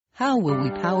How will we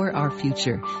power our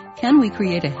future? Can we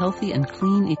create a healthy and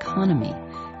clean economy?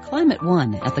 Climate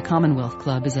One at the Commonwealth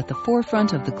Club is at the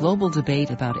forefront of the global debate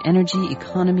about energy,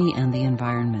 economy, and the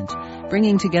environment.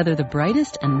 Bringing together the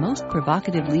brightest and most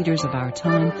provocative leaders of our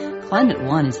time, Climate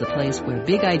One is the place where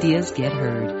big ideas get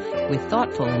heard. With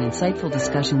thoughtful and insightful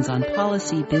discussions on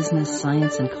policy, business,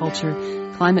 science, and culture,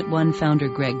 Climate One founder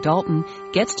Greg Dalton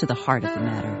gets to the heart of the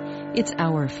matter. It's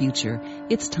our future.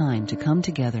 It's time to come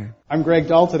together. I'm Greg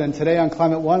Dalton, and today on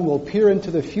Climate One, we'll peer into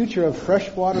the future of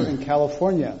fresh water in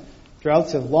California.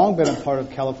 Droughts have long been a part of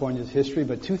California's history,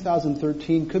 but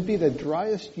 2013 could be the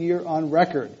driest year on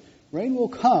record. Rain will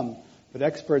come, but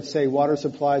experts say water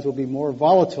supplies will be more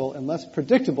volatile and less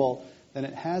predictable than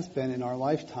it has been in our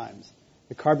lifetimes.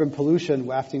 The carbon pollution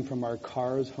wafting from our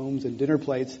cars, homes, and dinner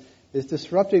plates is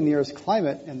disrupting the Earth's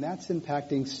climate, and that's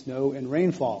impacting snow and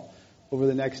rainfall. Over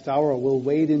the next hour, we'll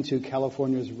wade into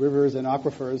California's rivers and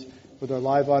aquifers with our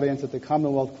live audience at the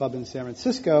Commonwealth Club in San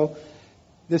Francisco.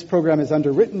 This program is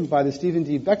underwritten by the Stephen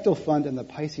D. Bechtel Fund and the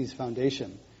Pisces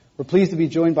Foundation. We're pleased to be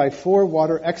joined by four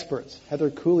water experts. Heather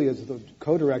Cooley is the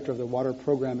co-director of the water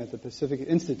program at the Pacific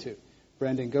Institute.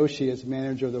 Brandon Goshi is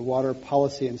manager of the water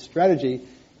policy and strategy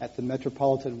at the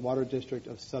Metropolitan Water District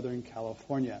of Southern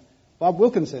California. Bob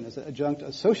Wilkinson is an adjunct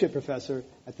associate professor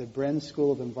at the Bren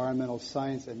School of Environmental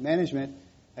Science and Management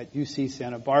at UC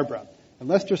Santa Barbara. And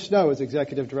Lester Snow is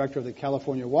executive director of the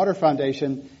California Water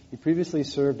Foundation. He previously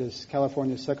served as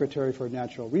California's Secretary for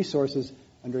Natural Resources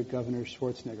under Governor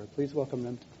Schwarzenegger. Please welcome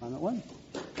them to Climate One.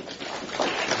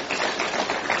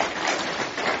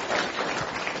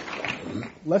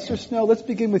 Lester Snow, let's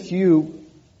begin with you.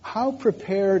 How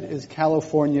prepared is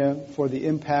California for the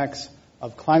impacts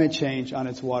of climate change on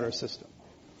its water system?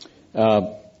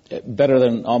 Better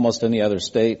than almost any other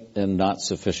state, and not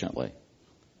sufficiently.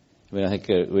 I mean, I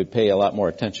think we pay a lot more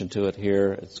attention to it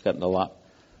here. It's gotten a lot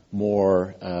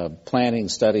more planning,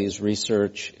 studies,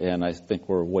 research, and I think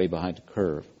we're way behind the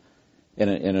curve.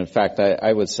 And in fact,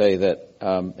 I would say that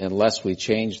unless we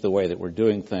change the way that we're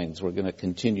doing things, we're going to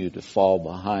continue to fall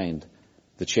behind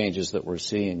the changes that we're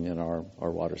seeing in our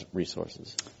water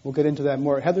resources. We'll get into that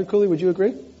more. Heather Cooley, would you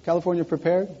agree? California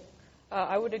prepared?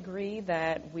 I would agree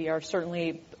that we are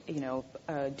certainly,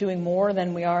 doing more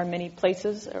than we are in many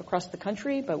places across the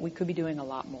country, but we could be doing a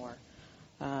lot more.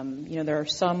 There are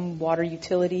some water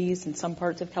utilities in some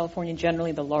parts of California,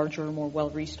 generally the larger, more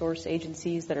well-resourced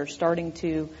agencies that are starting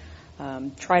to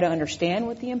try to understand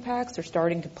what the impacts. They're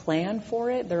starting to plan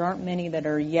for it. There aren't many that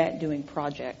are yet doing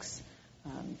projects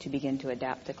to begin to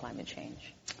adapt to climate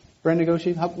change. Brandon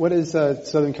Goshi, what is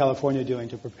Southern California doing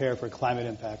to prepare for climate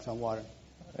impacts on water?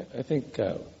 I think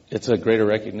it's a greater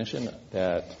recognition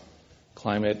that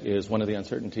climate is one of the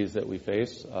uncertainties that we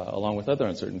face, along with other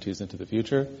uncertainties into the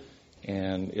future.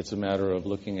 And it's a matter of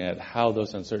looking at how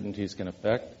those uncertainties can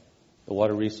affect the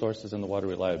water resources and the water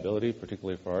reliability,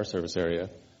 particularly for our service area,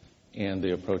 and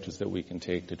the approaches that we can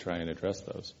take to try and address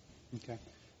those. Okay.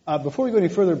 Before we go any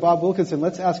further, Bob Wilkinson,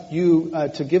 let's ask you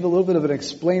to give a little bit of an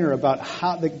explainer about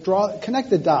how connect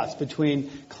the dots between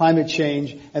climate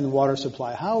change and water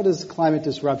supply. How does climate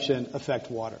disruption affect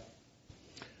water?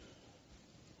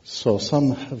 So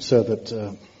some have said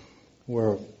that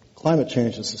where climate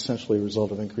change is essentially a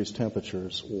result of increased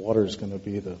temperatures, water is going to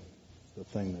be the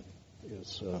thing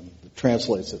that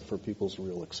translates it for people's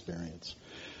real experience.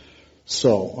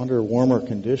 So under warmer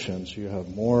conditions, you have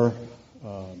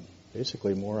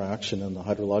basically more action in the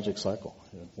hydrologic cycle,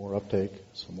 more uptake,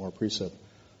 so more precip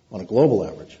on a global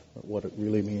average. But what it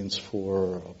really means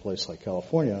for a place like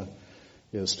California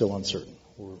is still uncertain.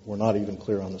 We're not even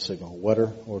clear on the signal,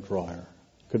 wetter or drier.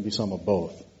 Could be some of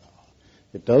both.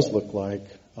 It does look like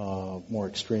more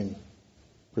extreme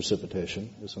precipitation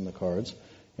is in the cards,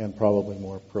 and probably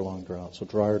more prolonged drought. So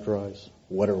drier dries,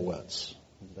 wetter wets,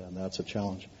 and that's a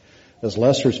challenge. As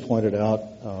Lester's pointed out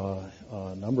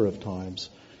a number of times,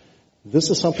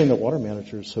 this is something that water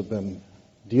managers have been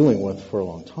dealing with for a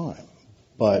long time.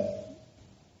 But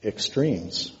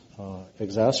extremes,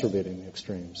 exacerbating the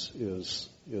extremes, is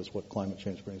what climate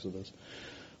change brings with us.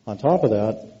 On top of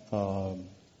that,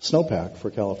 snowpack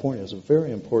for California is a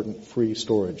very important free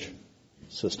storage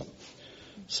system.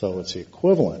 So it's the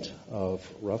equivalent of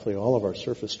roughly all of our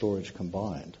surface storage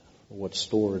combined, what's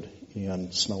stored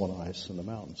in snow and ice in the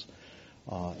mountains.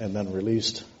 And then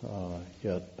released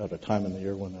at a time in the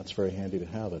year when that's very handy to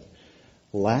have it.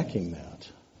 Lacking that,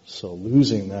 so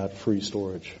losing that free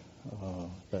storage,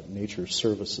 that nature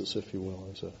services, if you will,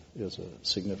 is a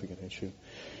significant issue.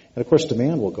 And of course,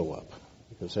 demand will go up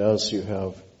because as you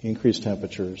have increased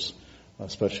temperatures,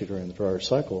 especially during the drier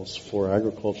cycles, for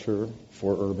agriculture,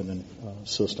 for urban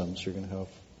systems, you're going to have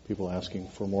people asking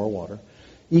for more water.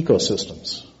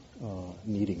 ecosystems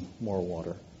needing more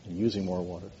water and using more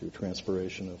water through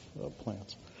transpiration of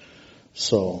plants.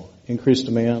 So increased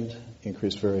demand,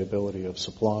 increased variability of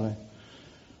supply,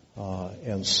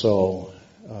 and so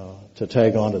to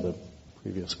tag on to the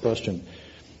previous question,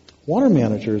 water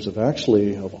managers have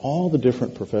actually, of all the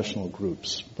different professional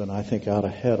groups, been, I think, out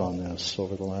ahead on this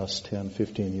over the last 10,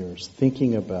 15 years,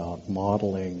 thinking about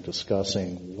modeling,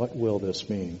 discussing what will this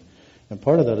mean. And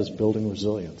part of that is building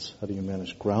resilience. How do you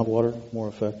manage groundwater more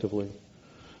effectively?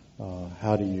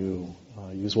 How do you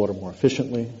use water more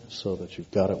efficiently so that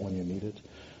you've got it when you need it?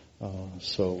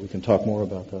 So we can talk more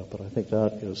about that, but I think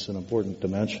that is an important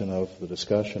dimension of the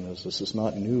discussion, as this is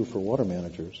not new for water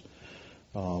managers,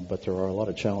 but there are a lot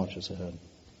of challenges ahead.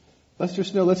 Lester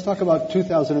Snow, let's talk about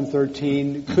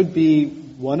 2013. Could be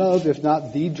one of, if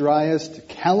not the driest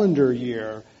calendar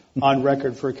year on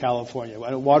record for California.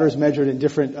 Water is measured in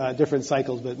different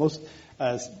cycles, but most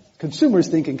consumers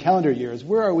think in calendar years.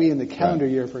 Where are we in the calendar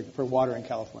year for water in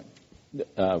California?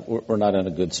 We're not in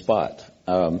a good spot.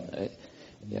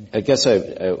 I guess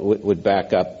I would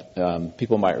back up.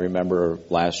 People might remember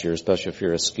last year, especially if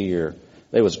you're a skier,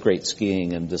 there was great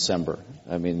skiing in December.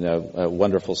 I mean, a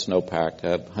wonderful snowpack,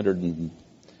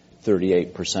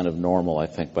 138% of normal, I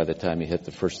think, by the time you hit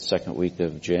the second week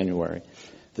of January.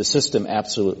 The system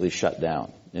absolutely shut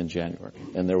down in January,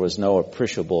 and there was no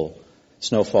appreciable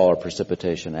snowfall or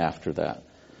precipitation after that.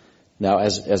 Now,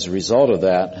 as a result of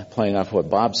that, playing off what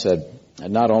Bob said,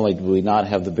 not only did we not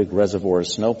have the big reservoir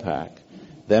snowpack,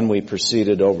 then we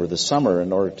proceeded over the summer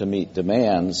in order to meet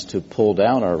demands to pull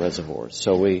down our reservoirs.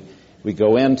 So we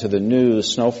go into the new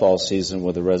snowfall season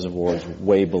with the reservoirs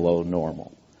way below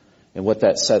normal. And what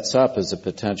that sets up is a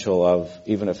potential of,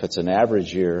 even if it's an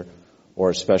average year, or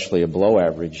especially a below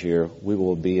average year, we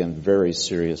will be in very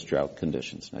serious drought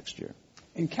conditions next year.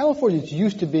 And California's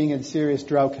used to being in serious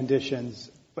drought conditions,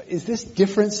 but is this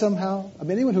different somehow? I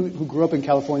mean, anyone who grew up in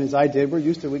California, as I did, we're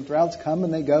used to droughts come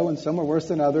and they go, and some are worse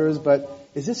than others, but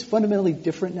is this fundamentally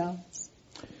different now?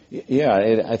 Yeah,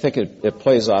 I think it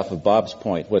plays off of Bob's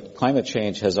point. What climate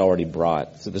change has already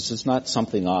brought, so this is not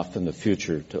something off in the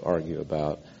future to argue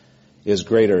about, is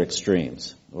greater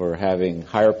extremes. We're having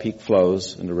higher peak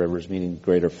flows in the rivers, meaning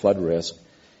greater flood risk,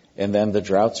 and then the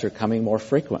droughts are coming more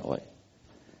frequently.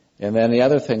 And then the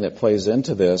other thing that plays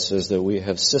into this is that we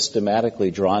have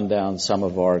systematically drawn down some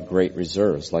of our great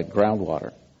reserves, like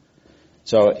groundwater.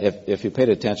 So if you paid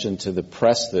attention to the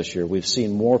press this year, we've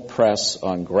seen more press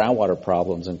on groundwater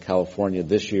problems in California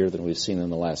this year than we've seen in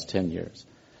the last 10 years.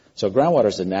 So groundwater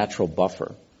is a natural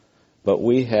buffer, but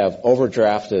we have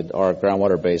overdrafted our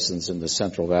groundwater basins in the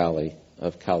Central Valley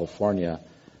of California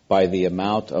by the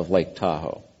amount of Lake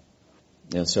Tahoe.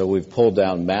 And so we've pulled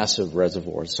down massive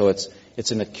reservoirs. So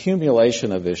it's an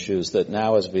accumulation of issues that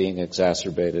now is being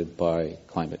exacerbated by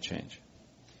climate change.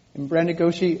 And Brandon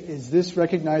Goshi, is this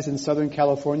recognized in Southern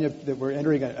California that we're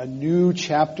entering a new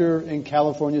chapter in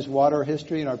California's water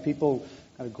history, and are people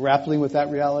kind of grappling with that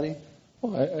reality?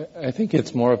 Well, I think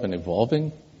it's more of an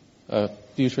evolving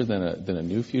future than a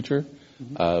new future.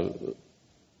 Mm-hmm.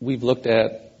 We've looked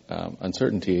at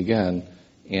uncertainty again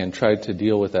and tried to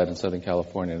deal with that in Southern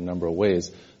California in a number of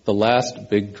ways. The last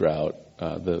big drought,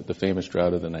 the famous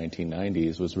drought of the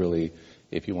 1990s, was really,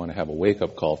 if you want to have a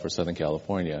wake-up call for Southern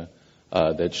California,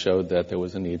 that showed that there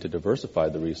was a need to diversify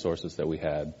the resources that we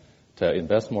had, to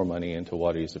invest more money into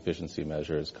water use efficiency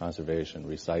measures, conservation,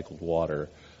 recycled water,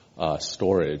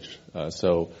 storage.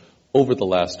 So over the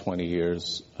last 20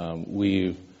 years,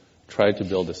 we've tried to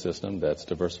build a system that's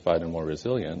diversified and more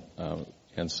resilient.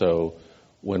 And so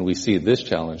when we see this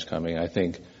challenge coming, I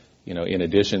think, in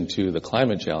addition to the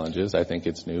climate challenges, I think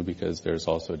it's new because there's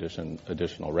also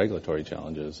additional regulatory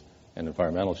challenges and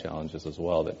environmental challenges as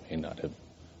well that may not have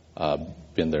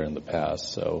been there in the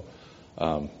past. So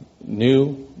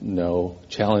new, no.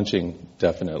 Challenging,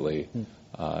 definitely.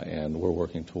 And we're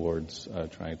working towards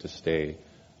trying to stay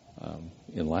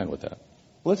in line with that.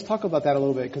 Well, let's talk about that a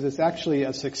little bit, because it's actually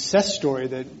a success story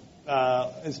that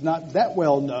is not that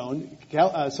well known.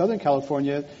 Southern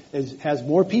California has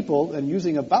more people and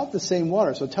using about the same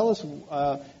water. So tell us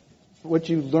what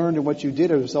you learned and what you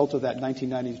did as a result of that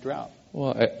 1990s drought.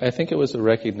 Well, I think it was a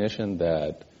recognition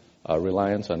that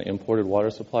reliance on imported water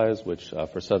supplies, which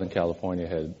for Southern California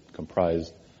had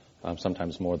comprised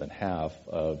sometimes more than half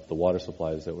of the water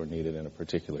supplies that were needed in a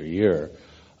particular year.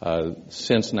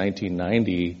 Since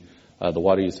 1990, the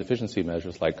water use efficiency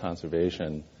measures like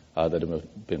conservation that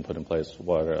have been put in place,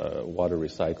 water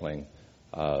recycling,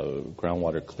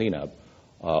 groundwater cleanup,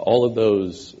 all of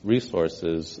those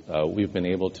resources, we've been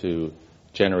able to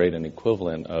generate an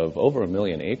equivalent of over 1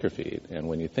 million acre feet. And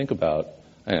when you think about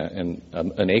And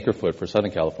an acre foot for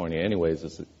Southern California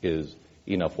anyways is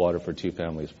enough water for 2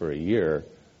 families for a year.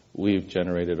 We've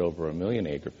generated over 1 million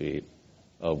acre feet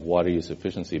of water use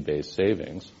efficiency-based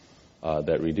savings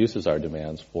that reduces our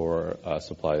demands for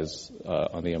supplies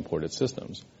on the imported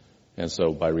systems. And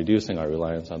so by reducing our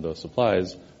reliance on those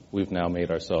supplies, we've now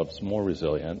made ourselves more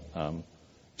resilient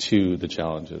to the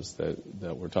challenges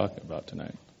that we're talking about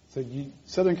tonight. So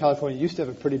Southern California used to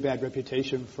have a pretty bad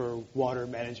reputation for water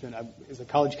management. As a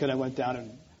college kid, I went down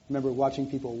and remember watching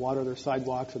people water their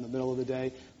sidewalks in the middle of the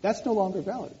day. That's no longer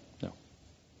valid. No.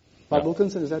 Bob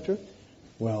Wilkinson, is that true?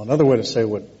 Well, another way to say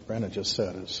what Brandon just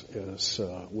said is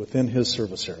within his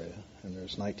service area, and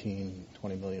there's 20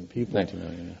 million people. 19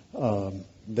 million, yeah.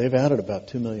 They've added about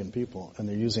 2 million people, and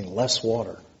they're using less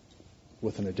water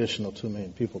with an additional 2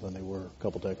 million people than they were a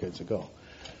couple decades ago.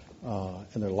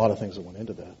 And there are a lot of things that went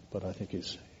into that, but I think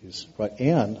he's right.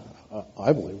 And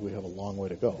I believe we have a long way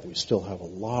to go. We still have a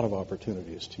lot of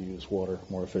opportunities to use water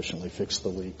more efficiently, fix the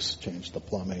leaks, change the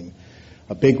plumbing.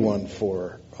 A big one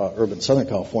for urban Southern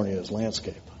California is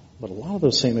landscape. But a lot of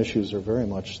those same issues are very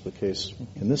much the case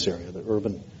in this area, the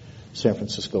urban San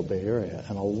Francisco Bay Area.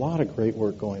 And a lot of great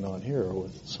work going on here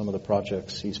with some of the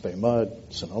projects, East Bay Mud,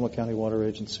 Sonoma County Water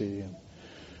Agency, and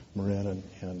Marin,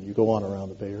 and you go on around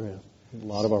the Bay Area. A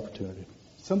lot of opportunity.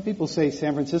 Some people say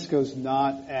San Francisco's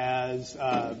not as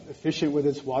efficient with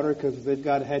its water because they've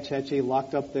got Hetch Hetchy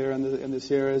locked up there in the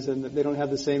Sierras, and they don't have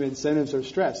the same incentives or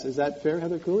stress. Is that fair,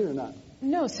 Heather Cooley, or not?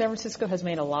 No, San Francisco has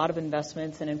made a lot of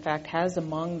investments and, in fact, has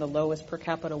among the lowest per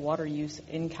capita water use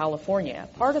in California.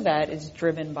 Part of that is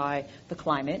driven by the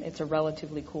climate. It's a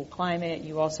relatively cool climate.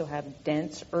 You also have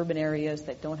dense urban areas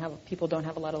that people don't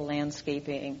have a lot of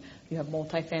landscaping. You have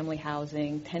multifamily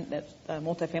housing.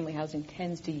 Multifamily housing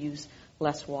tends to use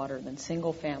less water than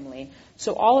single family.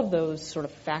 So all of those sort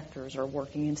of factors are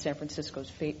working in San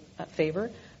Francisco's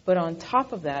favor. But on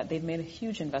top of that, they've made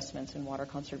huge investments in water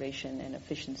conservation and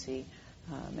efficiency.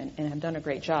 And have done a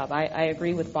great job. I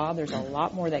agree with Bob. There's a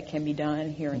lot more that can be done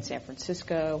here in San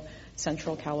Francisco,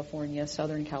 Central California,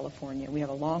 Southern California. We have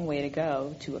a long way to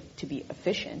go to be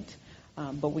efficient,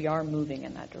 but we are moving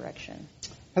in that direction.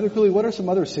 Heather Cooley, what are some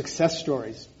other success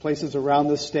stories, places around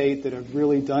the state that have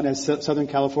really done as Southern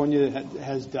California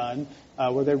has done,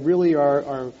 where they really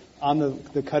are on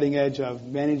the cutting edge of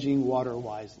managing water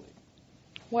wisely?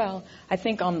 Well, I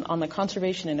think on the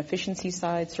conservation and efficiency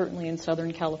side, certainly in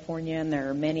Southern California, and there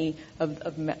are many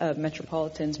of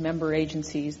Metropolitan's member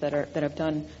agencies that have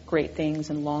done great things.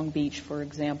 In Long Beach, for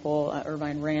example,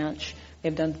 Irvine Ranch,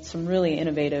 they've done some really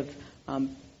innovative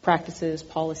practices,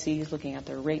 policies, looking at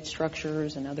their rate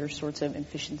structures and other sorts of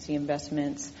efficiency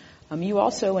investments. You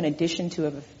also, in addition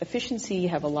to efficiency,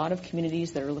 have a lot of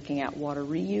communities that are looking at water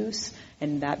reuse,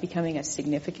 and that becoming a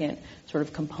significant sort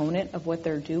of component of what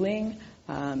they're doing.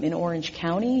 In Orange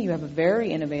County, you have a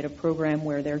very innovative program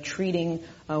where they're treating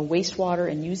wastewater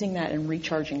and using that and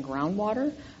recharging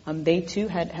groundwater. They too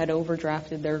had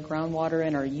overdrafted their groundwater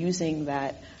and are using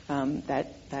that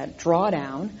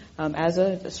drawdown as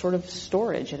a sort of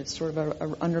storage, and it's sort of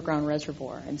an underground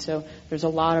reservoir. And so there's a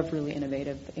lot of really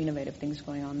innovative things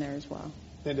going on there as well.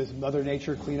 Then does Mother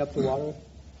Nature clean up the water?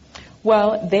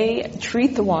 Well, they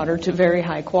treat the water to very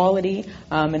high quality,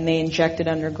 and they inject it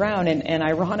underground. And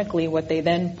ironically, what they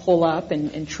then pull up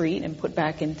and treat and put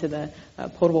back into the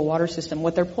potable water system,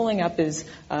 what they're pulling up is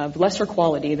lesser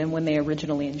quality than when they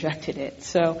originally injected it.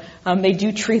 So they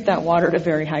do treat that water to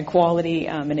very high quality,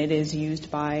 and it is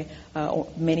used by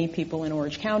many people in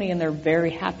Orange County, and they're very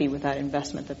happy with that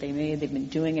investment that they made. They've been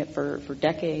doing it for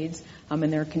decades,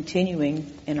 and they're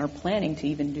continuing and are planning to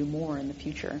even do more in the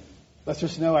future. Lester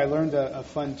Snow, I learned a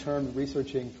fun term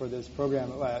researching for this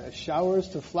program, showers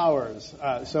to flowers.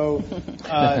 So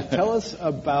tell us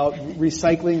about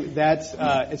recycling.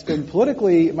 It's been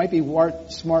politically, it might be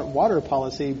smart water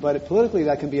policy, but politically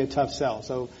that can be a tough sell.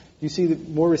 So do you see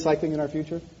more recycling in our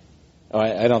future? Oh,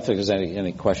 I don't think there's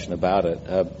any question about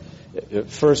it.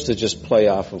 First, to just play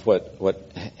off of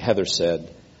what Heather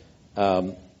said,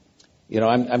 I'm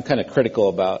kind of critical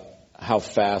about how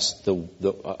fast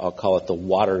I'll call it the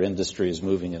water industry is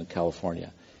moving in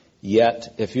California.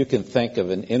 Yet, if you can think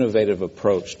of an innovative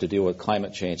approach to deal with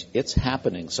climate change, it's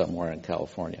happening somewhere in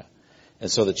California. And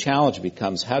so the challenge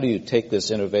becomes, how do you take this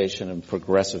innovation and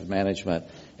progressive management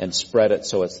and spread it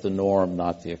so it's the norm,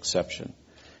 not the exception?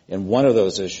 And one of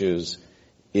those issues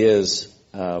is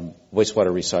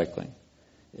wastewater recycling.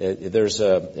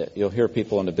 You'll hear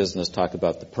people in the business talk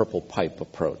about the purple pipe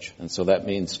approach. And so that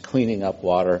means cleaning up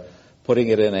water, putting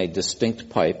it in a distinct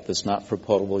pipe that's not for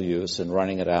potable use, and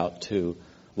running it out to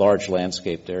large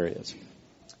landscaped areas.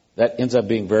 that ends up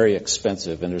being very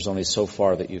expensive, and there's only so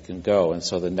far that you can go. And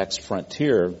so the next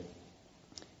frontier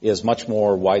is much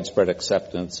more widespread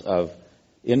acceptance of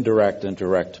indirect and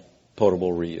direct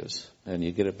potable reuse, and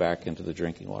you get it back into the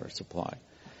drinking water supply.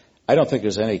 I don't think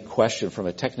there's any question from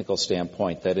a technical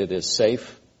standpoint that it is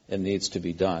safe and needs to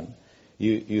be done.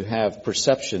 You have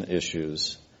perception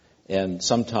issues, and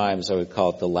sometimes I would call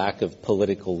it the lack of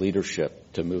political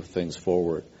leadership to move things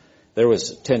forward. There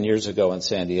was 10 years ago in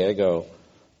San Diego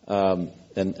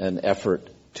an effort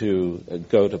to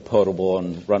go to potable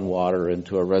and run water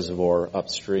into a reservoir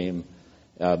upstream,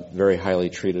 very highly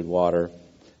treated water.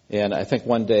 And I think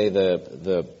one day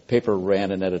the paper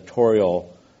ran an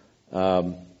editorial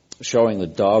showing the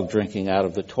dog drinking out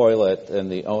of the toilet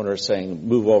and the owner saying,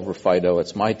 "Move over, Fido,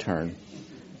 it's my turn."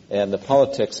 And the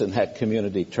politics in that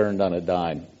community turned on a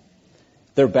dime.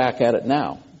 They're back at it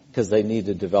now because they need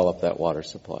to develop that water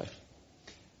supply.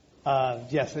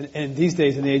 Yes, and these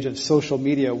days in the age of social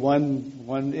media,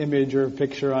 one image or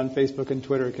picture on Facebook and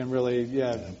Twitter can really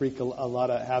wreak a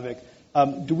lot of havoc.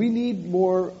 Do we need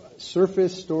more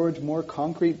surface storage, more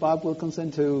concrete, Bob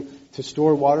Wilkinson, to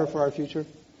store water for our future?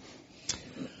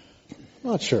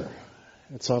 Not sure.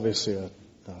 It's obviously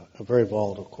a very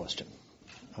volatile question.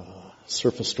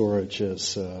 Surface storage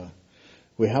is,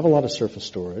 we have a lot of surface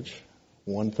storage.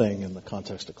 One thing in the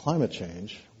context of climate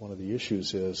change, one of the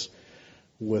issues is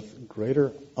with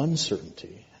greater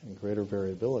uncertainty and greater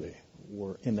variability,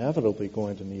 we're inevitably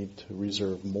going to need to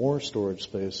reserve more storage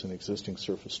space in existing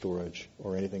surface storage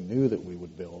or anything new that we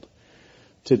would build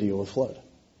to deal with flood.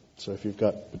 So if you've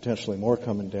got potentially more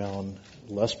coming down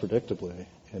less predictably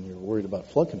and you're worried about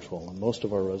flood control, and most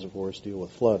of our reservoirs deal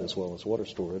with flood as well as water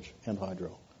storage and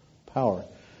hydro power,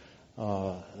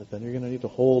 then you're going to need to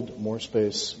hold more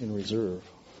space in reserve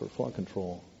for flood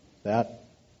control. That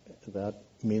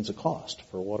means a cost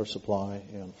for water supply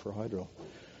and for hydro.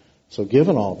 So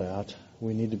given all that,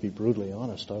 we need to be brutally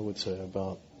honest, I would say,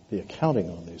 about the accounting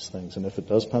on these things. And if it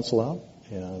does pencil out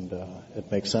and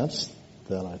it makes sense,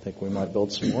 then I think we might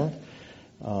build some more.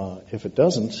 If it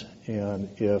doesn't, and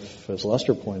if, as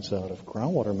Lester points out, if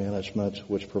groundwater management,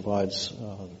 which provides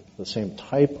the same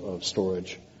type of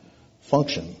storage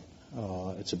function,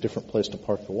 it's a different place to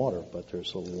park the water, but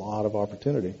there's a lot of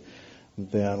opportunity,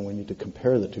 then we need to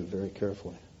compare the two very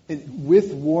carefully.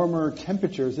 With warmer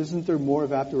temperatures, isn't there more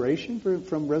evaporation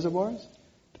from reservoirs?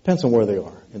 Depends on where they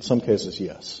are. In some cases,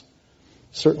 yes.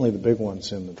 Certainly the big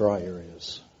ones in the dry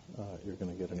areas, you're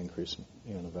going to get an increase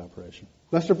in evaporation.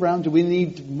 Lester Brown, do we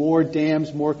need more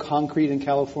dams, more concrete in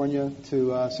California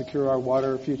to secure our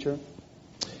water future?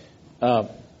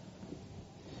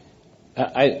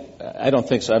 I don't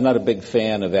think so. I'm not a big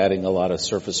fan of adding a lot of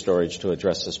surface storage to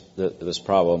address this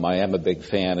problem. I am a big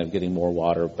fan of getting more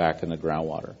water back in the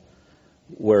groundwater,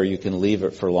 where you can leave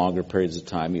it for longer periods of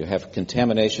time. You have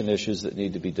contamination issues that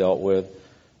need to be dealt with.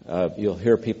 You'll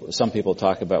hear some people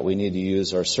talk about we need to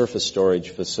use our surface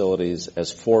storage facilities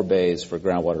as forebays for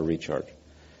groundwater recharge,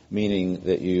 meaning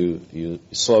that you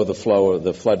slow the flow of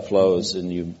the flood flows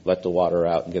and you let the water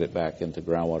out and get it back into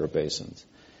groundwater basins.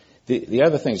 The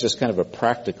other thing is just kind of a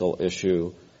practical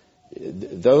issue.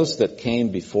 Those that came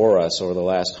before us over the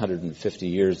last 150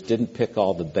 years didn't pick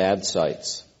all the bad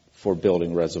sites for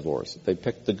building reservoirs. They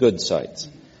picked the good sites.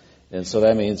 And so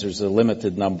that means there's a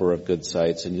limited number of good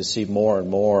sites, and you see more and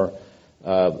more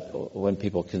when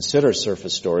people consider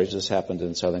surface storage. This happened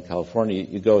in Southern California.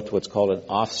 You go to what's called an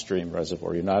off-stream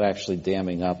reservoir. You're not actually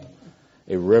damming up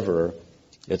a river.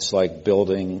 It's like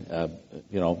building,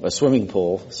 a swimming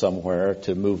pool somewhere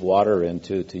to move water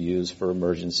into to use for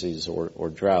emergencies or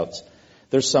droughts.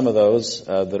 There's some of those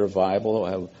that are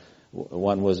viable.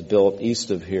 One was built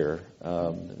east of here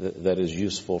that is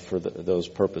useful for those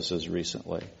purposes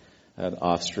recently. An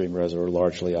off-stream reservoir,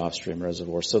 largely off-stream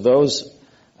reservoir. So those,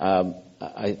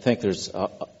 I think there's,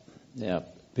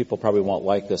 people probably won't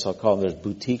like this. I'll call them, there's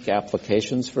boutique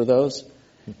applications for those.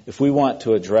 If we want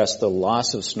to address the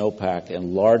loss of snowpack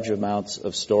and large amounts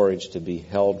of storage to be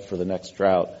held for the next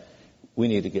drought, we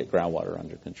need to get groundwater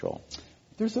under control.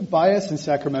 There's a bias in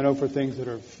Sacramento for things that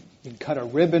are you can cut a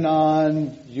ribbon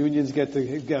on. Unions get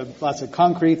lots of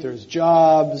concrete. There's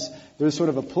jobs. There's sort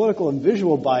of a political and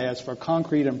visual bias for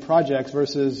concrete and projects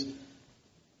versus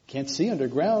can't see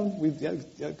underground.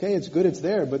 Okay, it's good, it's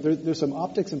there, but there's some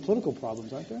optics and political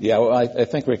problems, aren't there? Yeah, well, I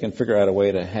think we can figure out a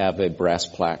way to have a brass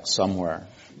plaque somewhere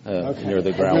near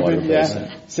the groundwater basin.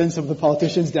 Yeah. Send some of the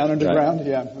politicians down underground. Right.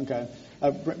 Yeah, okay.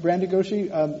 Brandy Goshi,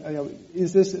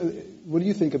 what do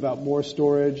you think about more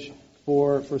storage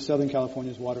for Southern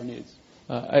California's water needs?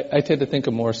 I tend to think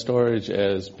of more storage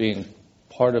as being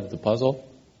part of the puzzle,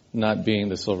 not being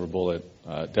the silver bullet,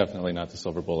 definitely not the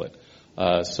silver bullet.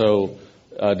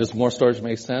 Does more storage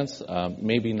make sense?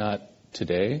 Maybe not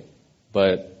today,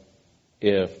 but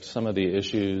if some of the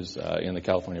issues in the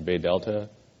California Bay Delta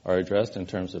are addressed in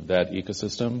terms of that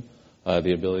ecosystem,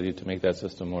 the ability to make that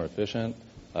system more efficient,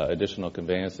 additional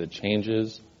conveyance that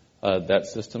changes that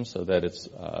system so that it's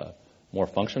more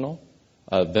functional,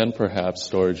 then perhaps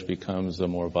storage becomes a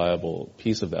more viable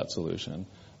piece of that solution.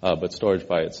 But storage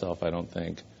by itself, I don't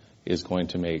think, is going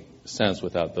to make sense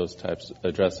without those types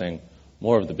addressing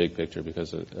more of the big picture,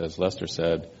 because, as Lester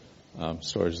said,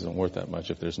 storage isn't worth that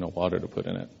much if there's no water to put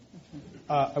in it.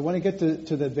 I want to get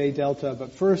to the Bay Delta,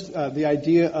 but first, the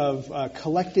idea of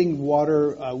collecting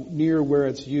water near where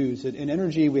it's used. In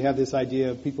energy, we have this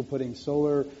idea of people putting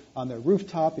solar on their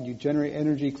rooftop, and you generate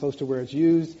energy close to where it's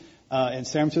used. And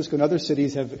San Francisco and other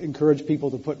cities have encouraged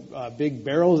people to put big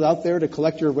barrels out there to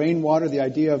collect your rainwater. The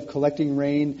idea of collecting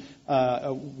rain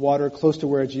water close to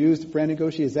where it's used. Brandon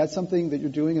Goshi, is that something that you're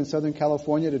doing in Southern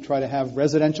California to try to have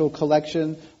residential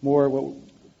collection, more what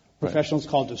professionals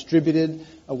call distributed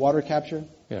water capture?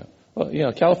 Yeah.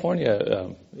 Well,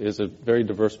 California is a very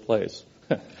diverse place.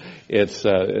 It's,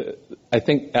 I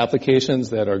think, applications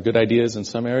that are good ideas in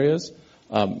some areas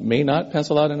may not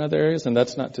pencil out in other areas, and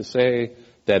that's not to say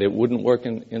that it wouldn't work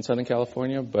in Southern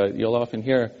California, but you'll often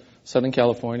hear Southern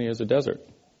California is a desert.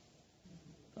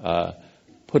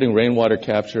 Putting rainwater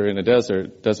capture in a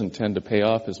desert doesn't tend to pay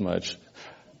off as much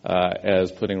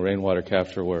as putting rainwater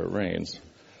capture where it rains.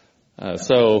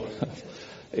 So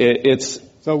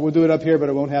we'll do it up here, but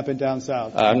it won't happen down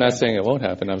south. I'm not saying it won't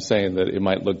happen. I'm saying that it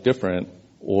might look different,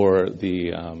 or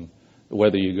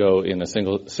whether you go in a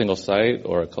single site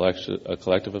or a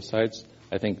collective of sites.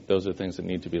 I think those are things that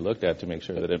need to be looked at to make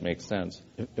sure that it makes sense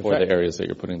for the areas that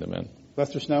you're putting them in.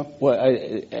 Lester Snow? Well,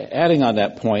 adding on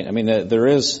that point, I mean, there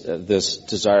is this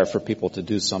desire for people to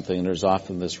do something, and there's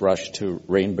often this rush to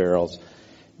rain barrels.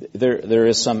 There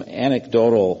is some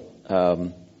anecdotal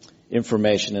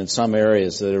information in some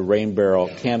areas that a rain barrel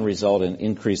can result in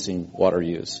increasing water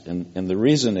use. And the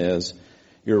reason is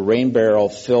your rain barrel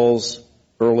fills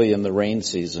early in the rain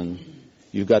season.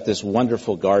 You've got this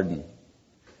wonderful garden,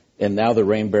 and now the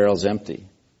rain barrel's empty.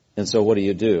 And so what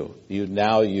do? You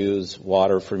now use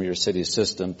water from your city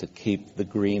system to keep the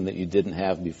green that you didn't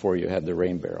have before you had the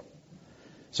rain barrel.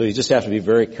 So you just have to be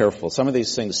very careful. Some of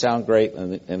these things sound great,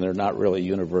 and they're not really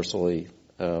universally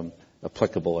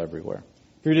applicable everywhere.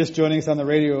 If you're just joining us on the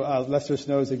radio, Lester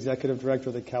Snow is Executive Director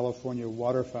of the California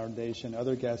Water Foundation.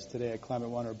 Other guests today at Climate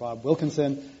One are Bob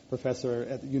Wilkinson, Professor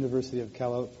at the University of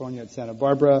California at Santa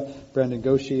Barbara. Brandon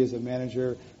Goshi is a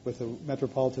manager with the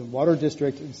Metropolitan Water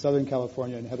District in Southern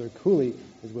California. And Heather Cooley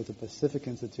is with the Pacific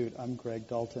Institute. I'm Greg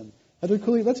Dalton. Heather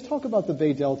Cooley, let's talk about the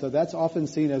Bay Delta. That's often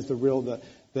seen as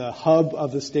the hub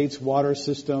of the state's water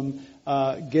system.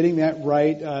 Getting that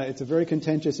right, it's a very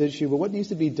contentious issue. But what needs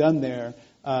to be done there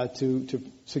to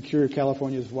secure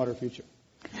California's water future?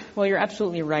 Well, you're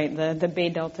absolutely right. The Bay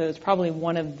Delta is probably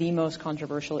one of the most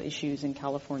controversial issues in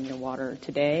California water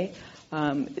today.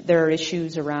 There are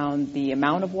issues around the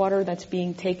amount of water that's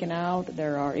being taken out.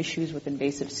 There are issues with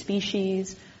invasive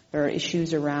species. There are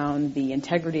issues around the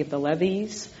integrity of the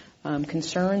levees,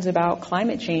 concerns about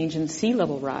climate change and sea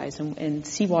level rise and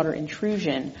seawater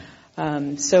intrusion.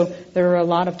 So there are a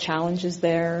lot of challenges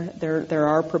there. There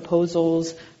are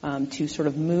proposals to sort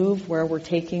of move where we're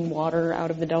taking water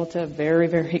out of the Delta. Very,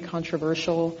 very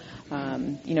controversial.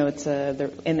 It's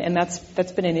and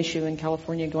that's been an issue in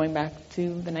California going back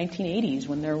to the 1980s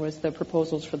when there was the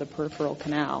proposals for the peripheral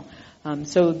canal.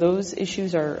 So those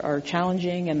issues are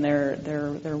challenging, and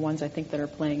they're ones I think that are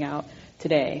playing out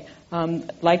today.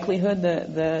 Likelihood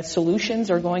the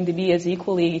solutions are going to be as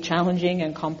equally challenging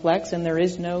and complex, and there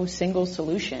is no single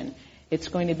solution. It's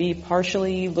going to be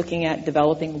partially looking at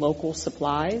developing local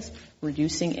supplies,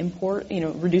 reducing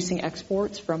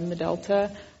exports from the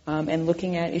Delta, and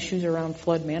looking at issues around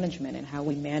flood management and how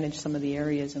we manage some of the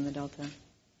areas in the Delta.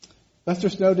 Lester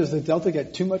Snow, does the Delta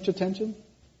get too much attention?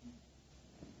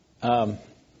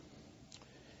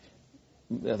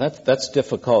 That's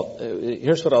difficult.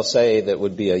 Here's what I'll say that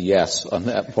would be a yes on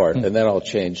that part, and then I'll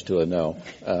change to a no.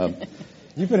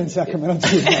 You've been in Sacramento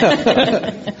too.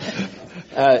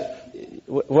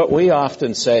 What we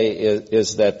often say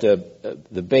is that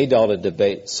the Bay Delta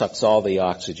debate sucks all the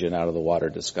oxygen out of the water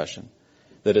discussion,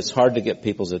 that it's hard to get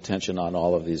people's attention on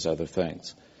all of these other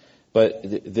things. But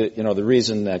the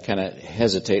reason I kind of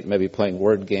hesitate, maybe playing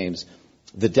word games,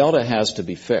 the Delta has to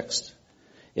be fixed.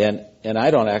 And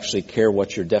I don't actually care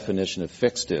what your definition of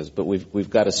fixed is, but we've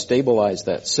got to stabilize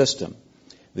that system.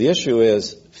 The issue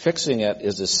is fixing it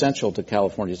is essential to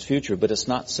California's future, but it's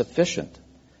not sufficient.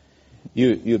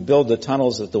 You build the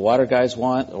tunnels that the water guys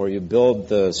want, or you build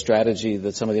the strategy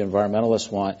that some of the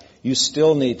environmentalists want, you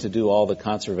still need to do all the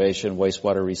conservation,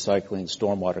 wastewater recycling,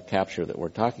 stormwater capture that we're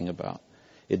talking about.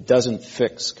 It doesn't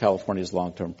fix California's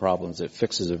long-term problems. It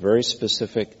fixes a very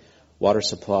specific water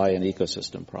supply and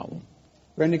ecosystem problem.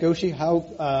 Randy Goshi,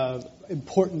 how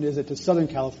important is it to Southern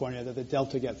California that the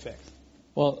Delta get fixed?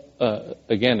 Well,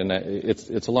 again, and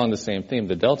it's along the same theme.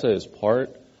 The Delta is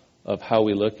part of how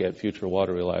we look at future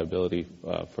water reliability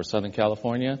for Southern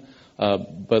California.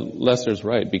 But Lester's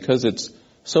right. Because it's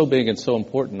so big and so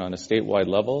important on a statewide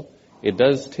level, it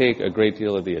does take a great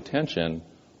deal of the attention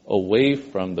away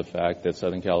from the fact that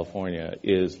Southern California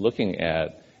is looking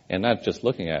at, and not just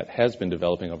looking at, has been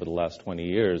developing over the last 20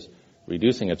 years,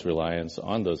 reducing its reliance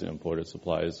on those imported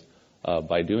supplies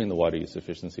by doing the water use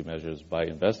efficiency measures, by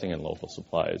investing in local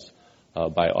supplies,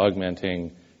 by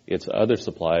augmenting its other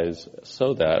supplies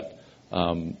so that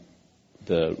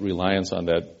the reliance on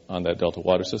that Delta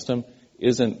water system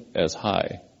isn't as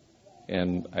high.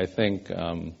 And I think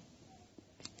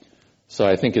so.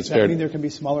 I think it's fair. Does that mean there can be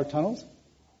smaller tunnels?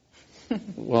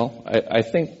 Well, I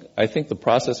think the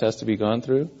process has to be gone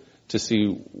through to see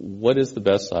what is the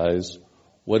best size,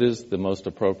 what is the most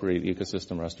appropriate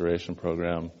ecosystem restoration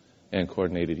program, and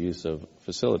coordinated use of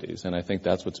facilities. And I think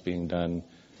that's what's being done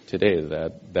today.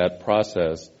 That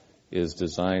process is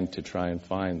designed to try and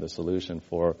find the solution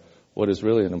for what is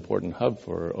really an important hub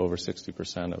for over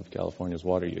 60% of California's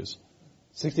water use.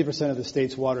 60% of the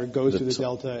state's water goes to the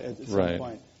Delta at some right.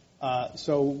 point.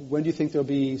 So when do you think there'll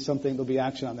be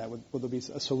action on that? Will there be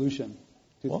a solution?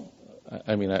 Well,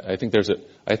 I mean, I think there's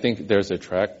a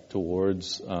track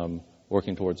towards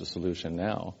working towards a solution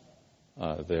now.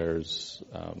 There's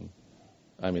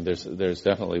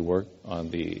definitely work on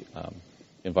the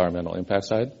environmental impact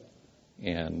side,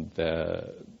 and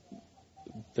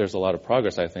there's a lot of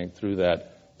progress, I think, through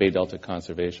that Bay Delta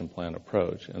Conservation Plan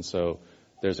approach. And so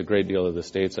there's a great deal of the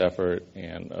state's effort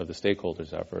and of the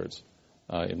stakeholders' efforts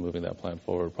in moving that plan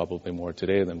forward, probably more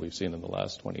today than we've seen in the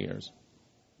last 20 years.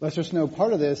 Lester Snow,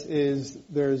 part of this is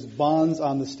there's bonds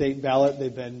on the state ballot.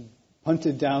 They've been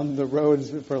punted down the roads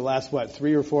for the last,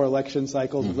 3 or 4 election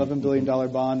cycles, $11 billion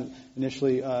bond,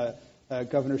 initially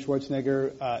Governor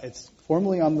Schwarzenegger. It's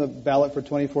formally on the ballot for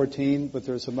 2014, but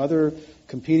there's some other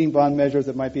competing bond measures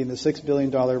that might be in the $6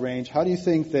 billion range. How do you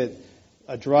think that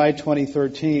a dry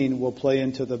 2013 will play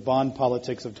into the bond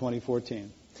politics of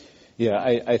 2014? Yeah,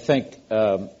 I think,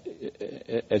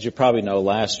 as you probably know,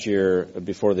 last year,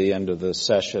 before the end of the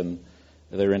session,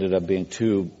 there ended up being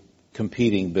 2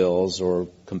 competing bills or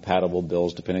compatible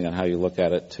bills, depending on how you look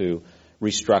at it, to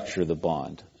restructure the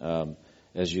bond.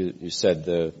 As you said,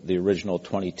 the original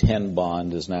 2010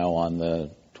 bond is now on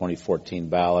the 2014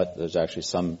 ballot. There's actually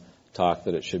some talk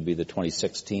that it should be the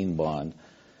 2016 bond.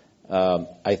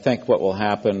 I think what will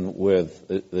happen with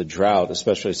the drought,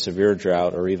 especially severe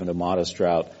drought or even a modest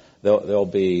drought, there'll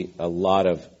be a lot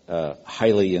of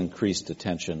highly increased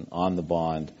attention on the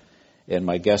bond. And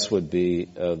my guess would be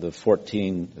the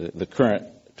current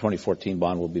 2014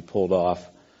 bond will be pulled off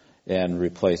and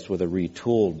replaced with a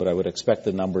retooled, but I would expect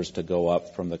the numbers to go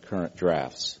up from the current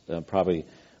drafts, probably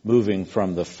moving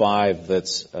from the 5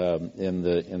 that's in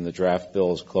the draft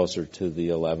bills closer to the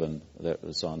 11 that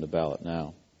is on the ballot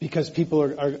now. Because people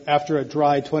are after a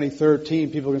dry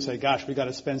 2013, people are going to say, gosh, we got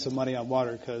to spend some money on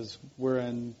water because we're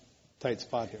in a tight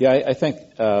spot here. Yeah, I think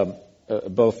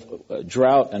both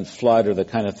drought and flood are the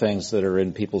kind of things that are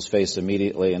in people's face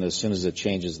immediately, and as soon as it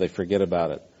changes, they forget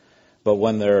about it. But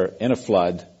when they're in a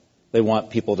flood, they want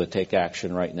people to take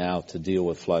action right now to deal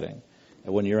with flooding.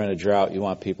 And when you're in a drought, you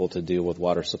want people to deal with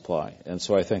water supply. And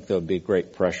so I think there'll be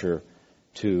great pressure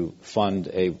to fund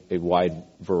a wide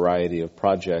variety of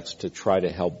projects to try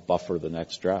to help buffer the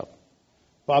next drought.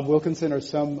 Bob Wilkinson, are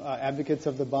some advocates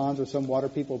of the bonds or some water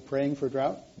people praying for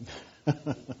drought?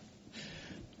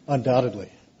 Undoubtedly.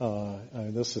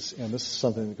 This is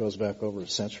something that goes back over a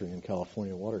century in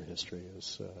California water history.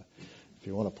 If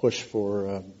you want to push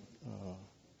for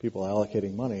people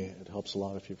allocating money, it helps a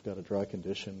lot if you've got a dry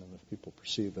condition and if people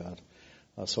perceive that.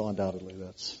 So undoubtedly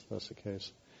that's the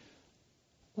case.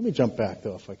 Let me jump back,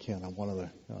 though, if I can, on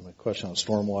the question on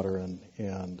stormwater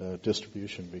and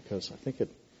distribution, because I think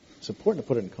it's important to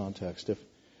put it in context. If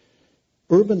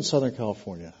urban Southern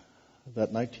California,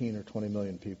 that 19 or 20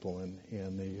 million people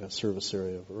in the service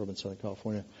area of urban Southern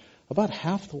California, about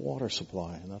half the water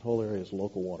supply in that whole area is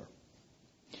local water.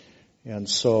 And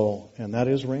that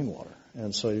is rainwater.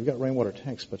 And so you've got rainwater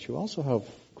tanks, but you also have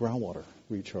groundwater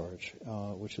recharge,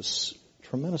 which is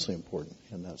tremendously important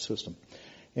in that system.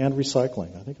 And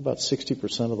recycling. I think about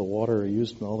 60% of the water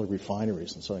used in all the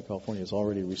refineries in Southern California is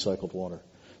already recycled water.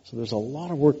 So there's a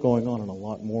lot of work going on and a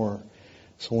lot more.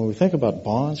 So when we think about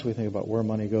bonds, we think about where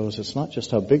money goes. It's not just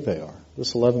how big they are.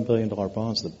 This $11 billion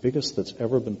bond is the biggest that's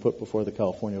ever been put before the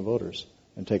California voters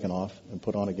and taken off and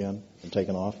put on again and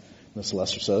taken off. And as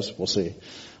Lester says, we'll see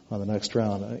on the next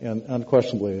round. And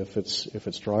unquestionably, if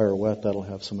it's dry or wet, that'll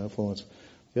have some influence.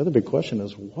 The other big question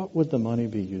is, what would the money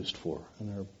be used for? And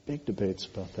there are big debates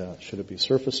about that. Should it be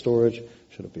surface storage?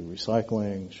 Should it be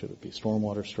recycling? Should it be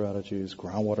stormwater strategies,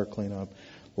 groundwater cleanup?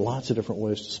 Lots of different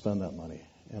ways to spend that money.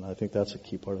 And I think that's a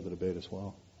key part of the debate as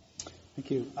well.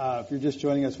 Thank you. If you're just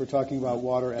joining us, we're talking about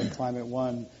water at Climate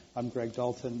One. I'm Greg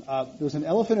Dalton. There's an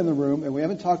elephant in the room, and we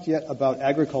haven't talked yet about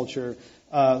agriculture.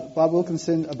 Bob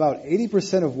Wilkinson, about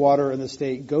 80% of water in the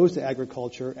state goes to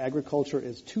agriculture. Agriculture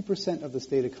is 2% of the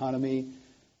state economy.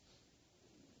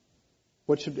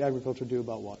 What should agriculture do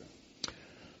about water?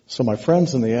 So my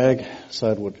friends in the ag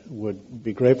side would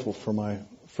be grateful for my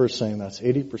first saying that's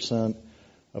 80%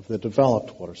 of the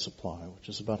developed water supply, which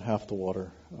is about half the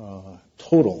water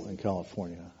total in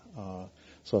California.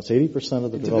 So it's 80%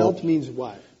 of the developed means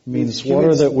what? Means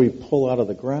water that we pull out of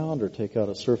the ground or take out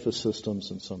of surface systems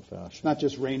in some fashion. It's not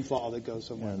just rainfall that goes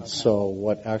somewhere. And so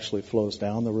what actually flows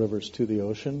down the rivers to the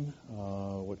ocean,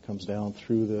 what comes down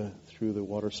through the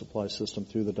water supply system,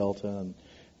 through the Delta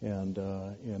and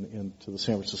into the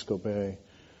San Francisco Bay,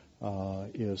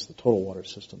 is the total water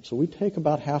system. So we take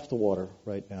about half the water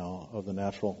right now of the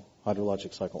natural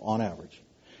hydrologic cycle on average.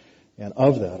 And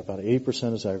of that, about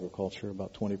 80% is agriculture,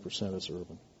 about 20% is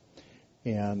urban.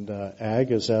 And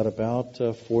ag is at about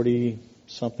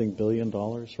 $40-something billion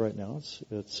right now.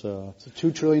 It's a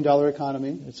 $2 trillion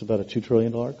economy. It's about a $2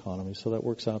 trillion economy, so that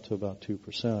works out to about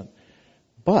 2%.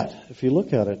 But if you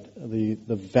look at it,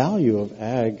 the value of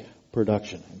ag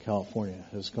production in California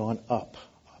has gone up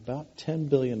about $10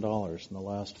 billion in the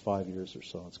last 5 years or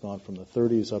so. It's gone from the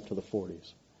 30s up to the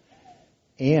 40s.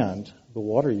 And the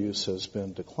water use has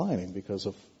been declining because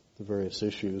of the various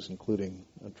issues, including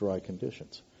dry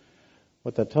conditions.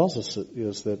 What that tells us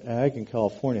is that ag in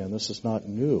California, and this is not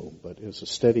new, but is a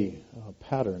steady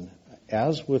pattern,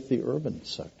 as with the urban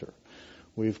sector,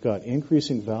 we've got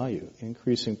increasing value,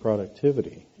 increasing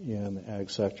productivity in the ag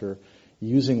sector,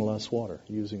 using less water,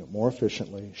 using it more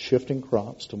efficiently, shifting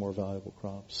crops to more valuable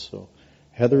crops. So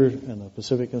Heather and the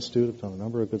Pacific Institute have done a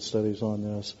number of good studies on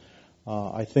this.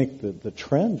 I think that the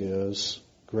trend is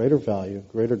greater value,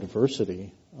 greater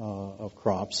diversity of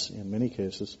crops in many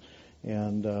cases,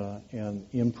 and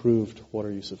improved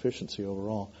water use efficiency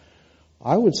overall.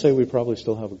 I would say we probably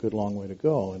still have a good long way to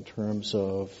go in terms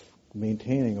of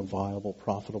maintaining a viable,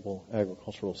 profitable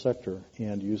agricultural sector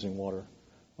and using water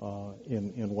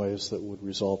in ways that would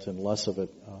result in less of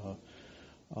it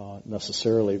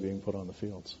necessarily being put on the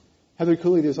fields. Heather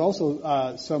Cooley, there's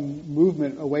also some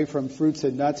movement away from fruits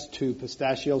and nuts to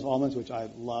pistachios, almonds, which I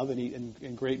love and eat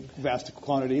in great vast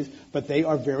quantities, but they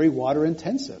are very water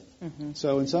intensive. Mm-hmm.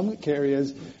 So in some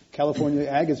areas, California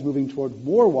ag is moving toward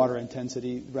more water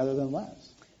intensity rather than less.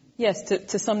 Yes,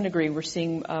 to some degree. We're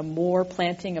seeing more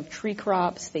planting of tree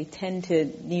crops. They tend to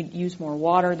use more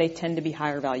water. They tend to be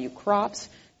higher value crops.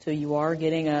 So you are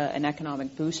getting an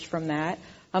economic boost from that.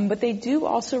 But they do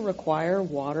also require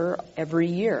water every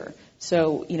year.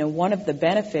 So, one of the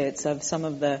benefits of some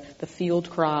of the field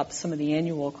crops, some of the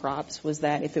annual crops, was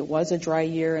that if it was a dry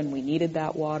year and we needed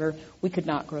that water, we could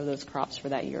not grow those crops for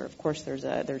that year. Of course, there's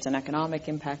an economic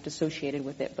impact associated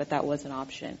with it, but that was an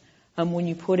option. When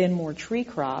you put in more tree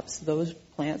crops, those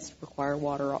plants require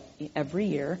water every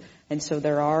year, and so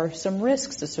there are some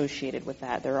risks associated with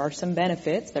that. There are some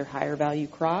benefits. They're higher value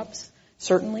crops,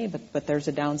 certainly, but there's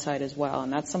a downside as well,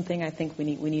 and that's something I think we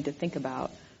need to think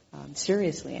about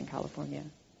seriously in California.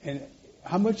 And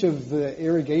how much of the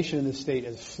irrigation in the state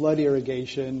is flood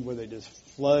irrigation, where they just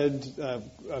flood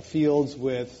fields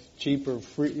with cheap or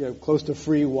free, close to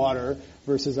free water,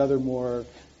 versus other more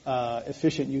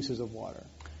efficient uses of water?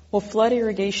 Well, flood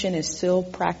irrigation is still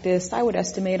practiced, I would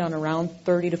estimate, on around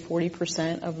 30 to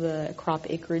 40% of the crop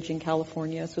acreage in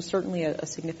California, so certainly a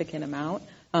significant amount,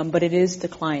 but it is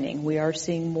declining. We are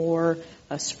seeing more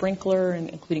sprinkler,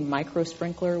 including micro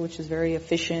sprinkler, which is very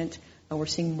efficient. We're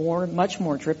seeing much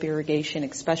more drip irrigation,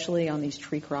 especially on these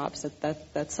tree crops.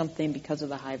 That's something because of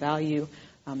the high value.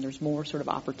 There's more sort of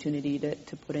opportunity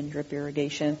to put in drip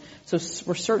irrigation. So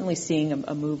we're certainly seeing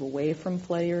a move away from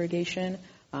flood irrigation.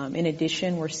 In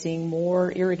addition, we're seeing more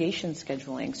irrigation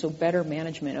scheduling, so better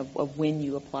management of when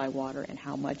you apply water and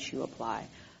how much you apply.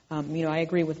 I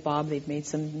agree with Bob. They've made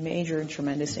some major and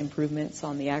tremendous improvements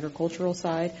on the agricultural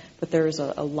side, but there is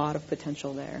a lot of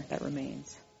potential there that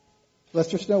remains.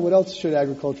 Lester Snow, what else should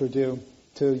agriculture do?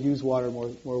 to use water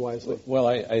more wisely? Well,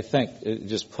 I think,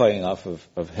 just playing off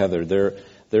of Heather,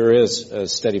 there is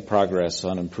steady progress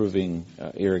on improving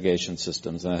irrigation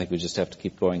systems, and I think we just have to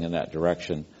keep going in that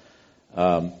direction.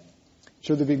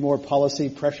 Should there be more policy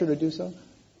pressure to do so?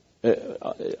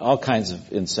 All kinds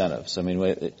of incentives. I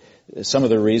mean, some of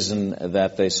the reason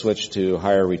that they switched to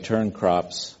higher return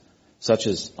crops, such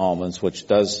as almonds, which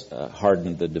does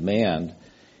harden the demand,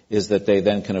 is that they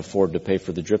then can afford to pay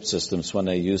for the drip systems when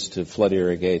they used to flood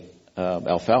irrigate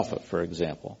alfalfa, for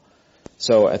example.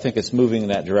 So I think it's moving in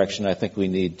that direction. I think we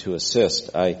need to assist.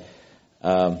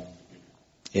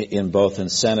 In both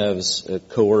incentives,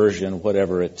 coercion,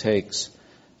 whatever it takes.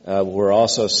 We're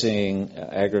also seeing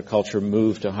agriculture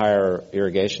move to higher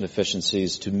irrigation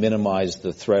efficiencies to minimize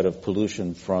the threat of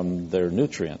pollution from their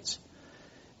nutrients.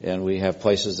 And we have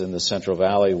places in the Central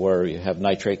Valley where you have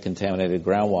nitrate-contaminated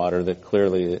groundwater that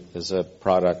clearly is a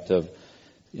product of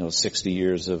 60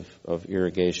 years of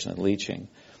irrigation and leaching.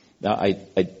 Now,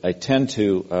 I tend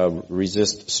to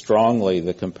resist strongly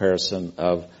the comparison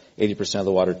of 80% of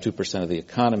the water, 2% of the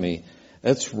economy.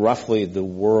 That's roughly the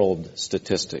world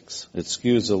statistics. It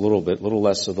skews a little bit, a little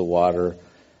less of the water.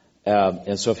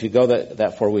 And so if you go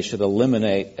that far, we should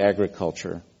eliminate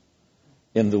agriculture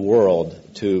in the world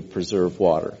to preserve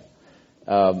water.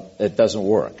 It doesn't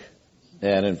work.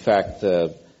 And in fact,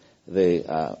 the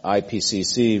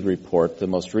IPCC report, the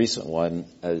most recent one,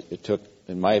 it took,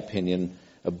 in my opinion,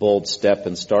 a bold step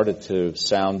and started to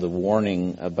sound the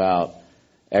warning about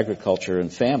agriculture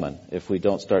and famine. If we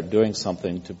don't start doing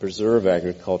something to preserve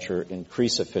agriculture,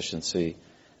 increase efficiency,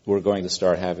 we're going to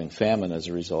start having famine as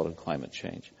a result of climate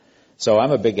change. So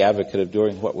I'm a big advocate of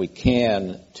doing what we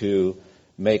can to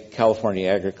make California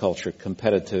agriculture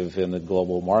competitive in the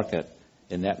global market,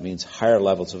 and that means higher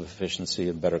levels of efficiency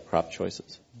and better crop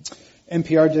choices.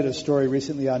 NPR did a story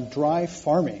recently on dry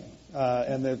farming,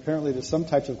 and apparently there's some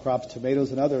types of crops,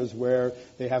 tomatoes and others, where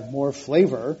they have more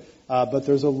flavor, but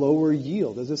there's a lower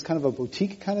yield. Is this kind of a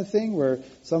boutique kind of thing where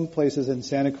some places in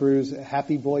Santa Cruz,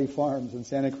 Happy Boy Farms in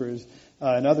Santa Cruz,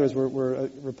 and others were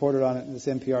reported on in this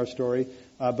NPR story,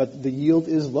 but the yield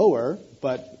is lower,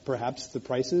 but perhaps the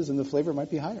prices and the flavor might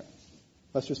be higher.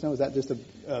 Lester Snow, is that just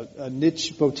a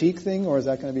niche boutique thing, or is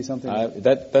that going to be something?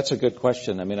 That's a good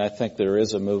question. I mean, I think there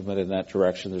is a movement in that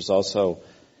direction. There's also,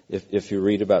 if you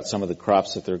read about some of the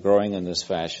crops that they're growing in this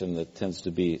fashion, that tends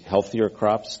to be healthier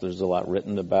crops. There's a lot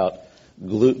written about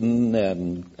gluten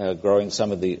and growing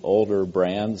some of the older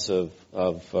brands of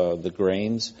the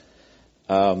grains.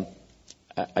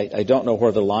 I don't know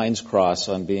where the lines cross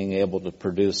on being able to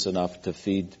produce enough to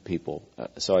feed people.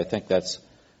 So I think that's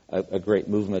a great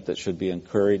movement that should be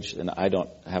encouraged, and I don't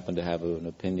happen to have an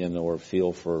opinion or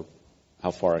feel for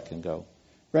how far it can go.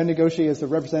 Brandon Goshi is the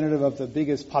representative of the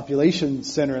biggest population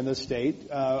center in the state.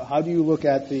 How do you look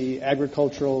at the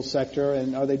agricultural sector,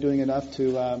 and are they doing enough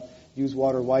to use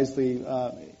water wisely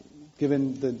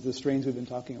given the strains we've been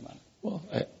talking about? Well,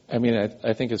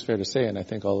 I think it's fair to say, and I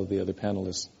think all of the other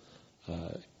panelists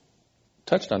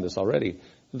touched on this already,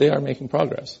 they are making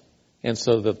progress. And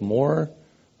so the more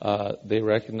they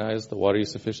recognize the water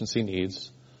use efficiency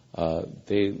needs,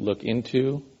 they look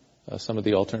into some of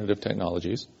the alternative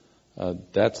technologies.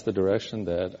 That's the direction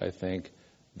that I think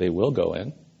they will go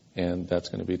in, and that's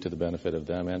going to be to the benefit of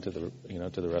them and to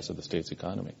the rest of the state's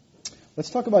economy. Let's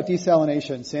talk about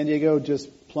desalination. San Diego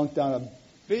just plunked down a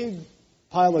big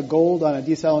pile of gold on a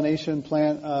desalination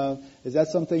plant. Is that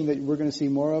something that we're going to see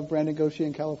more of, Brandon Goshi,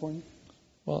 in California?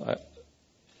 Well,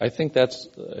 I think that's,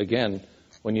 again,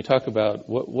 when you talk about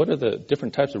what are the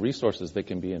different types of resources that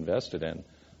can be invested in,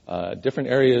 different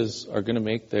areas are going to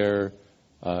make their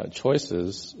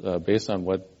choices based on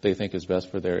what they think is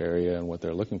best for their area and what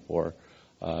they're looking for.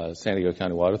 San Diego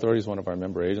County Water Authority is one of our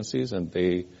member agencies, and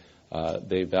they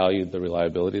valued the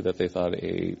reliability that they thought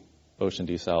a ocean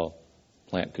desal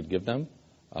plant could give them.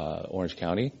 Orange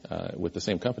County, with the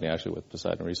same company, actually, with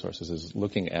Poseidon Resources, is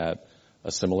looking at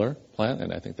a similar plant,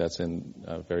 and I think that's in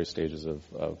various stages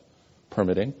of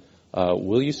permitting.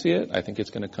 Will you see it? I think it's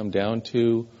going to come down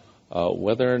to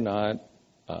whether or not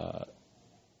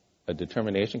a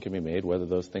determination can be made whether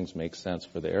those things make sense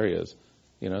for the areas.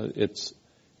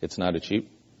 It's not a cheap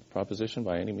proposition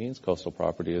by any means. Coastal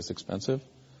property is expensive.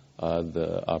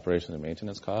 The operation and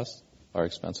maintenance costs are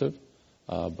expensive.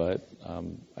 But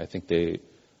I think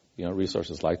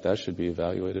resources like that should be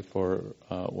evaluated for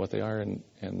what they are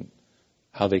and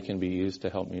how they can be used to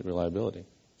help meet reliability.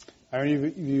 I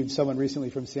interviewed someone recently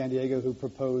from San Diego who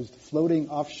proposed floating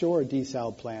offshore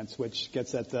desal plants, which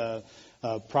gets at the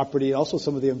property, also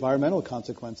some of the environmental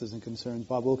consequences and concerns.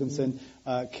 Bob Wilkinson,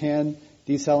 can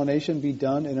desalination be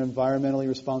done in an environmentally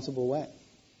responsible way?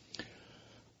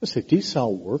 Let's say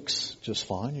desal works just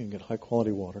fine. You can get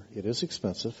high-quality water. It is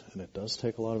expensive, and it does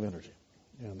take a lot of energy.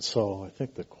 And so I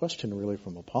think the question really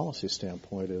from a policy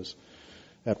standpoint is,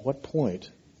 at what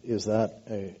point is that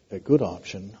a good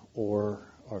option, or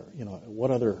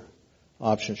what other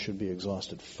options should be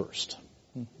exhausted first?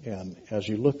 And as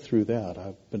you look through that,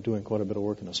 I've been doing quite a bit of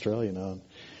work in Australia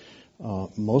now.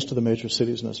 Most of the major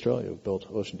cities in Australia have built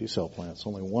ocean desal plants.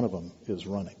 Only one of them is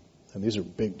running. And these are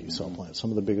big desal plants,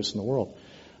 some of the biggest in the world.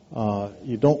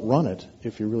 You don't run it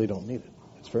if you really don't need it.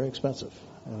 It's very expensive,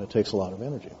 and it takes a lot of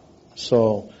energy.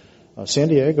 So San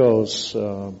Diego's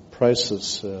price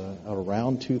is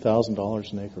around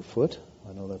 $2,000 an acre foot.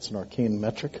 I know that's an arcane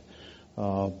metric,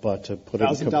 but to put it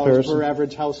in comparison, $1,000 per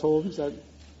average household, is that?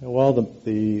 Well,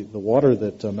 the water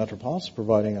that Metropolitan is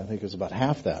providing, I think, is about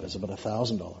half that. Is about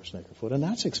 $1,000 an acre foot, and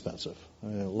that's expensive. I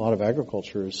mean, a lot of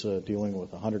agriculture is dealing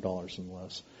with $100 and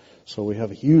less. So we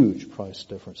have huge price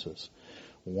differences.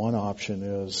 One option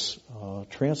is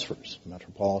transfers.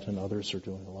 Metropolitan, others are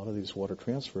doing a lot of these water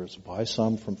transfers. Buy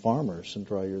some from farmers in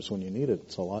dry years when you need it.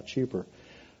 It's a lot cheaper.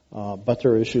 But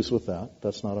there are issues with that.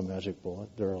 That's not a magic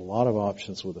bullet. There are a lot of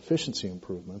options with efficiency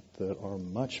improvement that are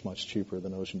much, much cheaper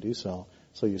than ocean desal.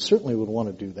 So you certainly would want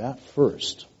to do that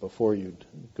first before you'd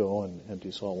go and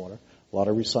desal water. A lot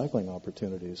of recycling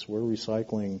opportunities. We're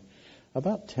recycling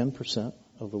about 10%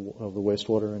 of the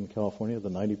wastewater in California. The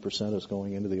 90% is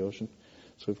going into the ocean.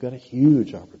 So we've got a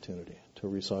huge opportunity to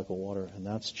recycle water, and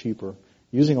that's cheaper,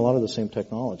 using a lot of the same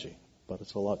technology, but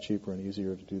it's a lot cheaper and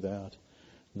easier to do that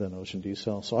than ocean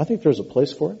desal. So I think there's a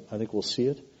place for it. I think we'll see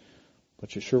it,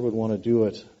 but you sure would want to do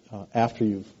it after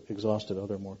you've exhausted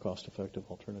other more cost-effective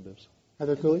alternatives.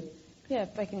 Heather Cooley? Yeah,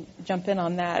 if I can jump in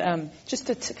on that. Just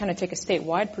to kind of take a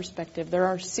statewide perspective, there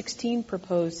are 16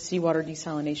 proposed seawater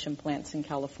desalination plants in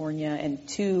California and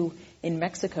 2 in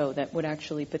Mexico that would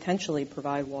actually potentially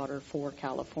provide water for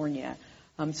California.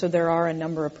 So there are a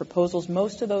number of proposals.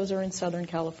 Most of those are in Southern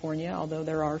California, although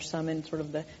there are some in sort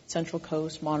of the Central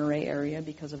Coast, Monterey area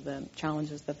because of the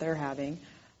challenges that they're having.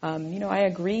 I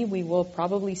agree we will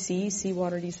probably see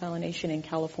seawater desalination in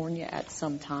California at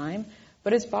some time.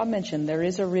 But as Bob mentioned, there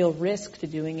is a real risk to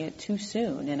doing it too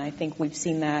soon. And I think we've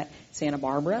seen that Santa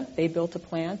Barbara, they built a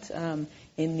plant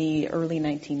in the early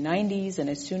 1990s.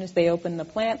 And as soon as they opened the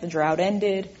plant, the drought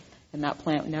ended, and that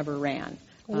plant never ran.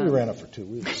 We ran it for 2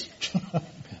 weeks.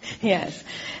 Yes.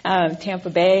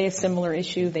 Tampa Bay, a similar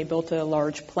issue. They built a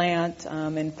large plant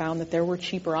and found that there were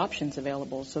cheaper options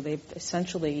available. So they've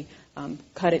essentially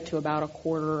cut it to about a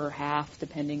quarter or half,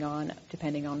 depending on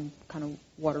kind of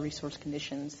water resource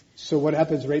conditions. So what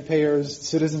happens? Ratepayers,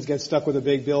 citizens get stuck with a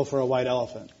big bill for a white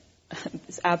elephant.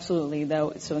 Absolutely,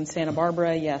 though. So in Santa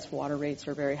Barbara, yes, water rates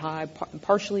are very high,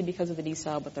 partially because of the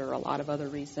desal, but there are a lot of other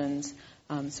reasons.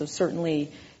 So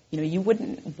certainly, you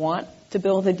wouldn't want to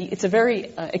build it's a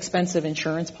very expensive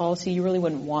insurance policy. You really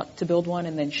wouldn't want to build one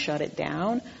and then shut it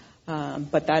down.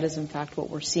 But that is, in fact, what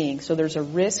we're seeing. So there's a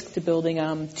risk to building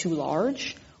them too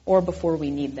large or before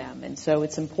we need them. And so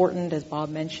it's important, as Bob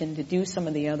mentioned, to do some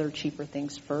of the other cheaper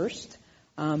things first.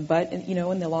 But,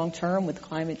 in the long term, with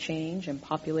climate change and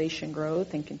population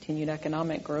growth and continued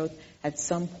economic growth, at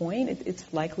some point, it's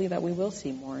likely that we will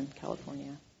see more in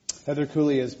California. Heather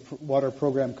Cooley is Water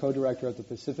Program Co-Director at the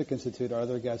Pacific Institute. Our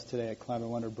other guest today at Climate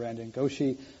One are Brandon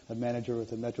Goshi, a manager with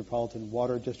the Metropolitan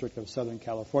Water District of Southern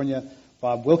California,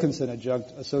 Bob Wilkinson,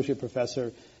 Adjunct Associate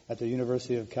Professor at the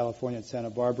University of California at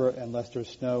Santa Barbara, and Lester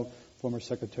Snow, former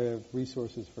Secretary of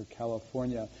Resources for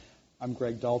California. I'm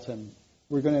Greg Dalton.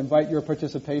 We're going to invite your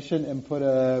participation and put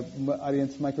an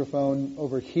audience microphone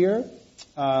over here.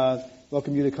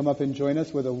 Welcome you to come up and join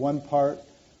us with a one-part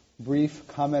brief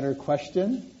comment or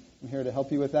question. I'm here to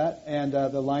help you with that. And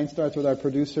the line starts with our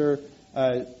producer,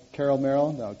 Carol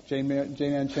Merrill. No,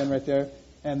 Jane-Ann Chen right there.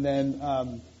 And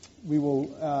then we will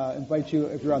invite you,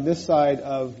 if you're on this side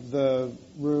of the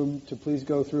room, to please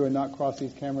go through and not cross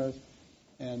these cameras.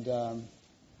 And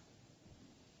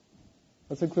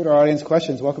let's include our audience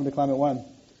questions. Welcome to Climate One.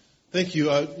 Thank you.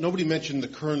 Nobody mentioned the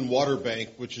Kern Water Bank,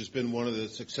 which has been one of the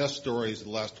success stories of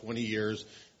the last 20 years,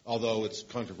 although it's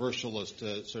controversial as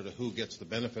to sort of who gets the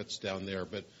benefits down there.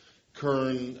 But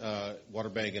Kern Water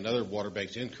Bank and other water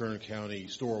banks in Kern County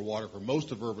store water for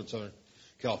most of urban Southern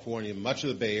California, much of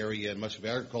the Bay Area, and much of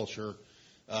agriculture.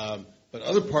 But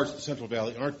other parts of the Central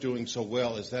Valley aren't doing so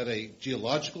well. Is that a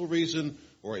geological reason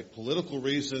or a political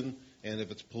reason? And if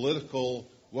it's political,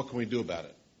 what can we do about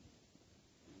it?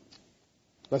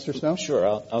 Lester Snow? Sure,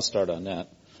 I'll start on that.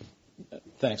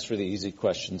 Thanks for the easy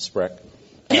question, Spreck.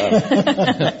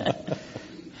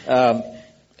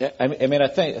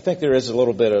 I think there is a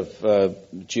little bit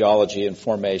of geology and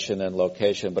formation and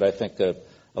location, but I think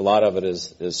A lot of it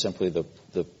is simply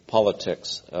the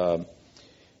politics.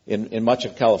 In much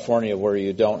of California, where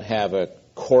you don't have a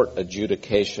court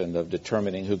adjudication of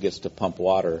determining who gets to pump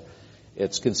water,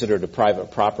 it's considered a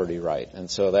private property right. And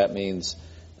so that means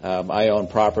I own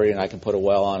property and I can put a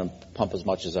well on and pump as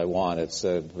much as I want. It's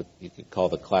what you could call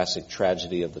the classic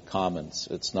tragedy of the commons.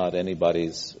 It's not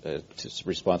anybody's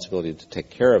responsibility to take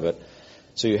care of it.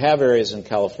 So you have areas in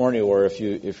California where if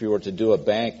you were to do a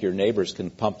bank, your neighbors can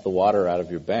pump the water out of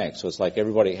your bank. So it's like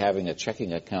everybody having a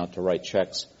checking account to write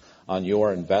checks on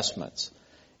your investments.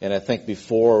 And I think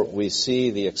before we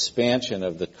see the expansion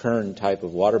of the Kern type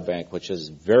of water bank, which is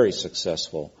very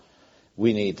successful,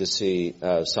 we need to see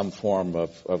some form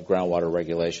of groundwater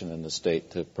regulation in the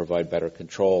state to provide better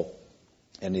control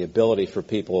and the ability for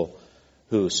people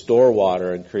who store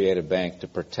water and create a bank to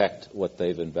protect what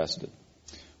they've invested.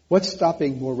 What's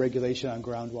stopping more regulation on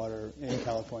groundwater in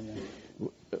California?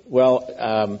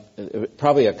 Well,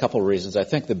 probably a couple of reasons. I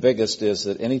think the biggest is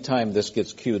that any time this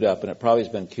gets queued up, and it probably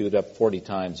has been queued up 40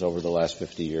 times over the last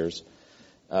 50 years,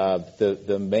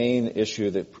 the main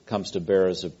issue that comes to bear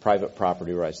is of private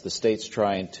property rights. The state's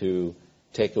trying to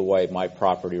take away my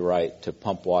property right to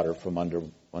pump water from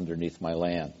underneath my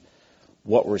land.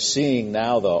 What we're seeing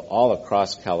now, though, all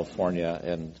across California,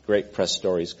 and great press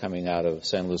stories coming out of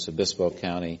San Luis Obispo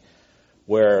County,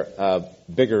 where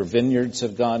bigger vineyards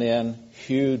have gone in,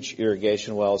 huge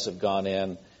irrigation wells have gone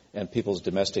in, and people's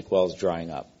domestic wells drying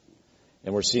up.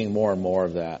 And we're seeing more and more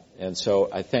of that. And so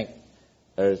I think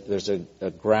there's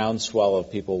a groundswell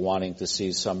of people wanting to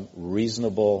see some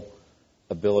reasonable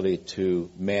ability to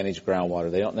manage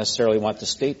groundwater. They don't necessarily want the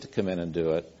state to come in and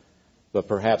do it, but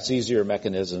perhaps easier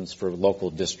mechanisms for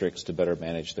local districts to better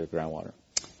manage their groundwater.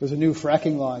 There's a new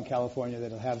fracking law in California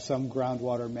that will have some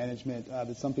groundwater management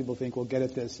that some people think will get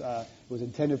at this. It was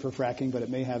intended for fracking, but it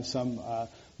may have some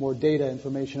more data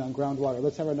information on groundwater.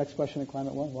 Let's have our next question at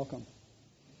Climate One. Welcome.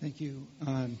 Thank you.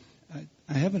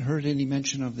 I haven't heard any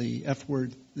mention of the F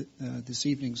word this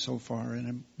evening so far,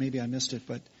 and maybe I missed it,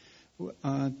 but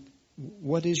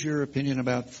what is your opinion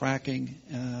about fracking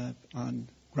on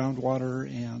groundwater,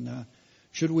 and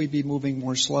should we be moving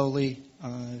more slowly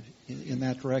in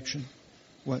that direction?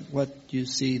 What do you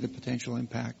see the potential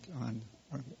impact on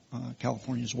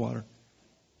California's water?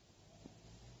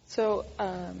 So,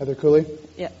 Heather Cooley?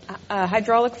 Yeah,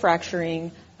 hydraulic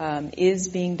fracturing is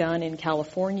being done in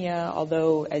California,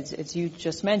 although, as you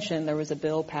just mentioned, there was a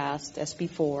bill passed, SB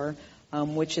 4,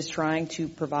 which is trying to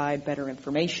provide better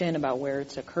information about where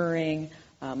it's occurring,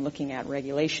 looking at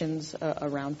regulations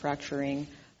around fracturing.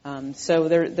 So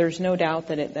there's no doubt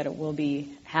that it will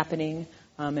be happening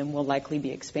and will likely be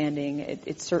expanding.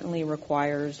 It certainly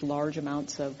requires large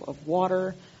amounts of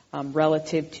water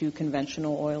relative to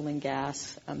conventional oil and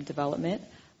gas development.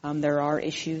 There are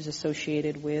issues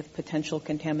associated with potential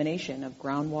contamination of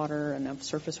groundwater and of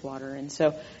surface water. And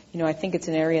so, I think it's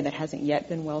an area that hasn't yet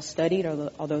been well studied,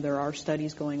 although there are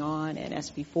studies going on. And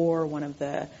SB4, one of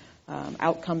the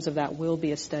outcomes of that will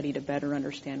be a study to better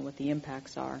understand what the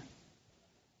impacts are.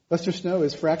 Lester Snow,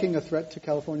 is fracking a threat to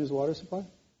California's water supply?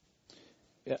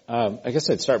 I guess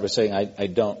I'd start by saying I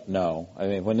don't know. I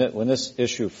mean, when this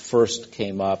issue first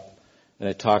came up, and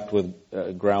I talked with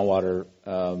groundwater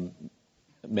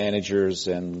managers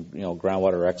and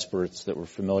groundwater experts that were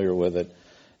familiar with it,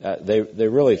 they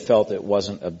really felt it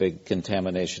wasn't a big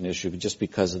contamination issue just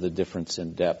because of the difference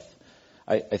in depth.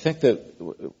 I think that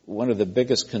one of the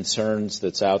biggest concerns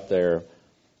that's out there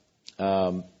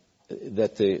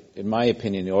that in my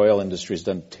opinion, the oil industry has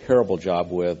done a terrible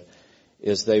job with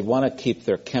is they want to keep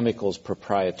their chemicals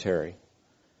proprietary.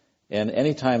 And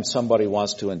anytime somebody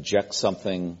wants to inject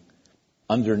something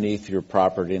underneath your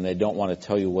property and they don't want to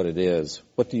tell you what it is,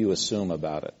 what do you assume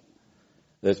about it?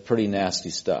 That's pretty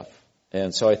nasty stuff.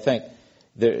 And so I think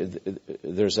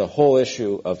there's a whole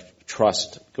issue of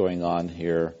trust going on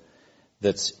here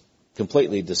that's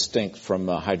completely distinct from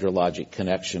the hydrologic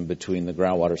connection between the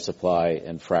groundwater supply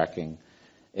and fracking.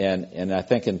 And I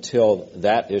think until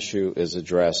that issue is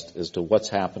addressed as to what's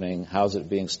happening, how's it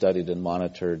being studied and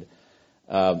monitored,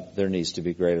 there needs to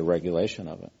be greater regulation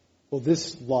of it. Well,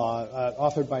 this law,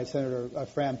 authored by Senator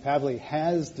Fran Pavley,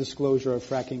 has disclosure of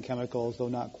fracking chemicals, though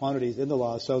not quantities, in the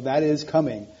law. So that is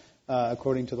coming,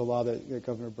 according to the law that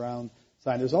Governor Brown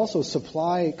signed. There's also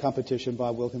supply competition,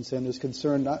 Bob Wilkinson. There's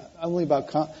concern not only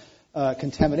about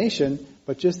contamination,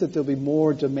 but just that there'll be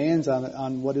more demands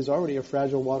on what is already a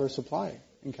fragile water supply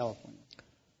in California.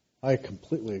 I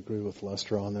completely agree with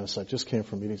Lester on this. I just came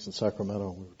from meetings in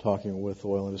Sacramento. We were talking with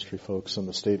oil industry folks and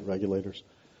the state regulators.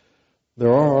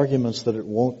 There are arguments that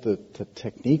the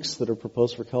techniques that are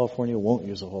proposed for California won't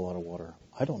use a whole lot of water.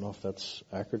 I don't know if that's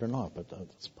accurate or not, but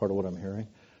that's part of what I'm hearing.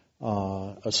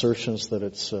 assertions that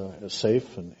it's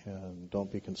safe and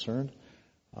don't be concerned.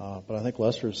 But I think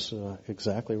Lester's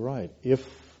exactly right. If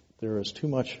there is too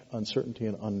much uncertainty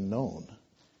and unknown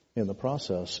in the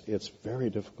process, it's very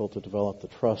difficult to develop the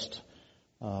trust.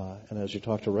 And as you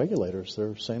talk to regulators,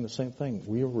 they're saying the same thing.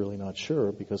 We are really not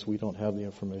sure because we don't have the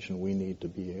information we need to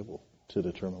be able to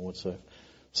determine what's safe.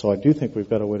 So I do think we've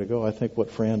got a way to go. I think what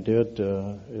Fran did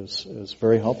is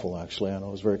very helpful, actually. I know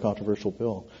it was a very controversial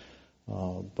bill.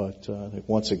 But I think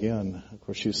once again, of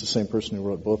course, she's the same person who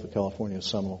wrote both the California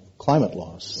seminal climate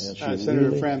laws. And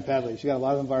Senator Fran Padley. She got a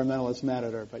lot of environmentalists mad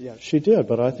at her, but yes. She did,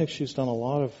 but I think she's done a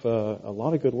lot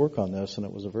of good work on this, and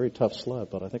it was a very tough sled.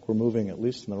 But I think we're moving at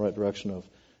least in the right direction of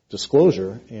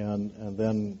disclosure and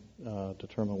then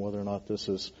determine whether or not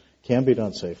this can be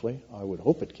done safely. I would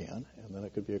hope it can, and then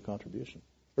it could be a contribution.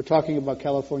 We're talking about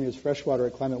California's freshwater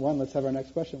at Climate One. Let's have our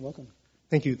next question. Welcome.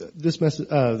 Thank you. This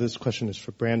question is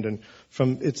for Brandon.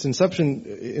 From its inception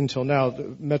until now,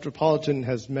 the Metropolitan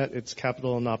has met its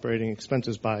capital and operating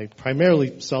expenses by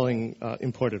primarily selling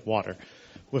imported water.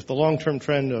 With the long-term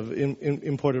trend of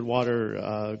imported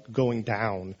water going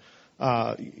down,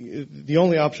 the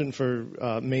only option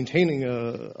for maintaining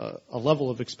a level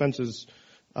of expenses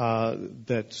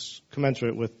that's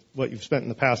commensurate with what you've spent in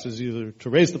the past is either to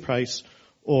raise the price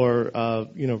or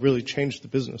really change the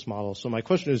business model. So my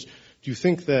question is, do you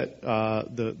think that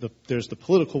there's the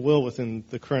political will within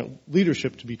the current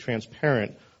leadership to be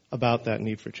transparent about that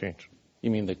need for change? You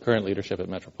mean the current leadership at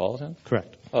Metropolitan?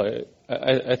 Correct. Oh,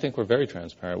 I think we're very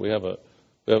transparent. We have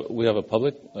a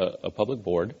public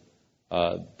board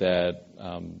that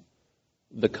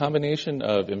the combination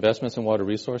of investments in water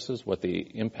resources, what the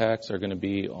impacts are going to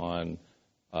be on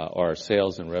our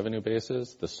sales and revenue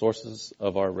bases, the sources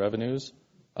of our revenues,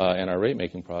 and our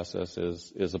rate-making process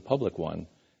is a public one.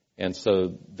 And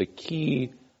so the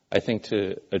key, I think,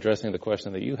 to addressing the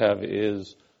question that you have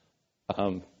is,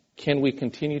 can we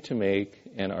continue to make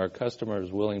and are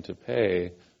customers willing to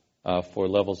pay for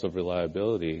levels of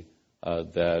reliability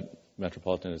that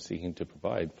Metropolitan is seeking to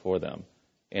provide for them?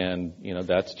 And,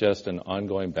 that's just an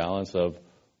ongoing balance of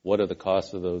what are the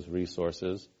costs of those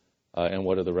resources and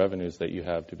what are the revenues that you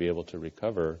have to be able to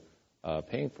recover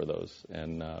paying for those.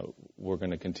 And we're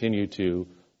going to continue to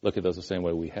look at those the same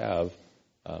way we have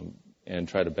and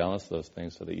try to balance those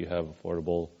things so that you have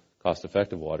affordable,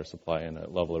 cost-effective water supply and a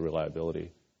level of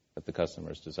reliability that the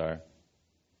customers desire.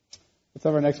 Let's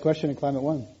have our next question in Climate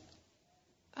One.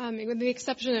 With the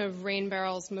exception of rain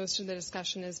barrels, most of the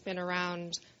discussion has been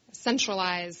around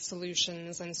centralized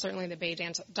solutions, and certainly the Bay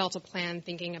Delta Plan,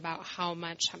 thinking about how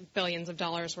much billions of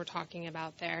dollars we're talking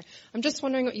about there. I'm just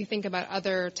wondering what you think about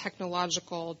other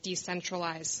technological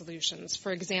decentralized solutions.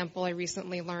 For example, I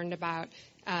recently learned about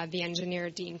the engineer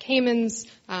Dean Kamen's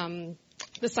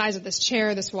the size of this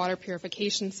chair, this water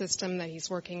purification system that he's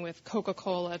working with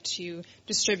Coca-Cola to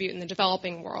distribute in the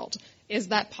developing world. Is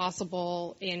that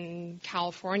possible in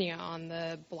California on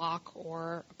the block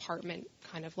or apartment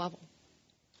kind of level?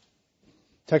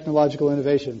 Technological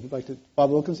innovation. You'd like to, Bob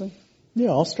Wilkinson? Yeah,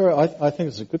 I'll start. I think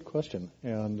it's a good question.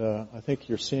 And I think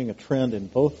you're seeing a trend in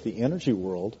both the energy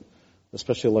world,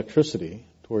 especially electricity,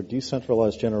 toward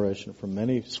decentralized generation from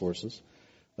many sources,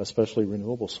 especially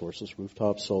renewable sources,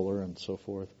 rooftop solar and so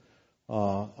forth.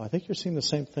 I think you're seeing the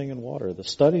same thing in water. The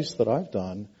studies that I've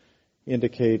done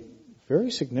indicate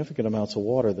very significant amounts of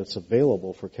water that's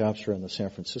available for capture in the San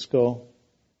Francisco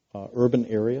urban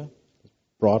area,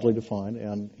 broadly defined,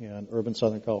 and urban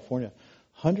Southern California.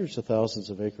 Hundreds of thousands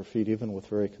of acre feet, even with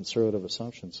very conservative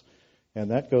assumptions.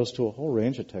 And that goes to a whole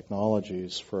range of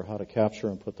technologies for how to capture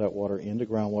and put that water into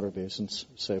groundwater basins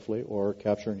safely or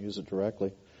capture and use it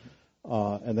directly.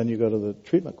 And then you go to the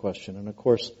treatment question. And, of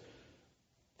course,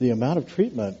 the amount of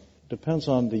treatment depends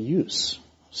on the use.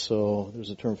 So there's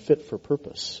a term fit for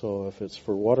purpose. So if it's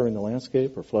for watering the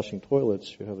landscape or flushing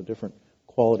toilets, you have a different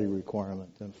quality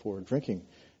requirement than for drinking.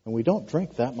 And we don't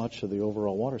drink that much of the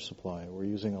overall water supply. We're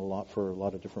using a lot for a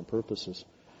lot of different purposes.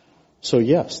 So,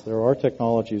 yes, there are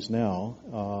technologies now,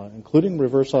 including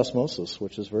reverse osmosis,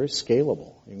 which is very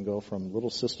scalable. You can go from little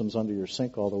systems under your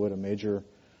sink all the way to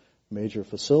major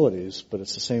facilities, but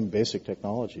it's the same basic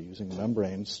technology, using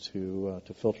membranes to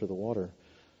filter the water.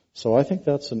 So I think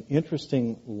that's an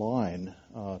interesting line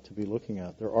to be looking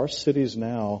at. There are cities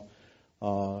now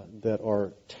that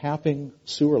are tapping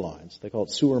sewer lines. They call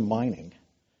it sewer mining,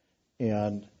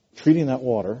 and treating that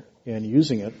water and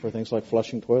using it for things like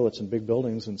flushing toilets in big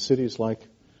buildings in cities like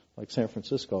San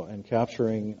Francisco, and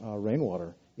capturing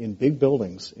rainwater in big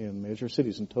buildings in major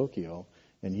cities in Tokyo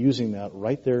and using that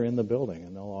right there in the building.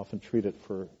 And they'll often treat it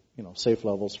for, safe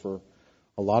levels for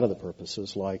a lot of the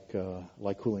purposes like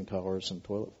cooling towers and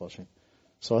toilet flushing.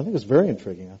 So I think it's very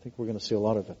intriguing. I think we're going to see a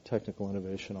lot of technical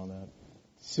innovation on that.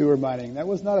 Sewer mining. That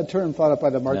was not a term thought up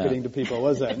by the marketing to people,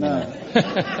 was that?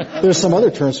 No. There's some other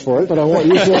terms for it, but I won't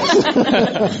use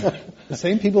those. The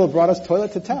same people have brought us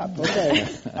toilet to tap. Okay.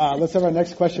 Let's have our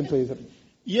next question, please.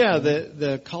 Yeah,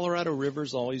 the Colorado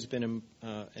River's always been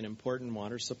an important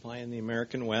water supply in the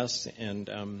American West,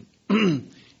 and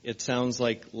it sounds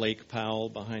like Lake Powell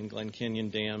behind Glen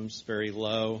Canyon Dam's very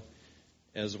low,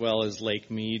 as well as Lake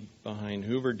Mead behind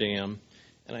Hoover Dam.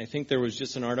 And I think there was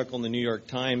just an article in the New York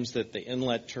Times that the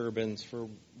inlet turbines for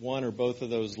one or both of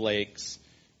those lakes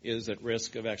is at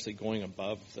risk of actually going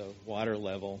above the water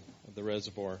level of the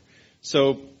reservoir.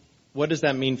 So what does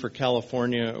that mean for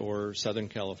California or Southern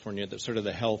California, sort of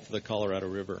the health of the Colorado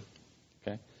River?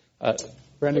 Okay.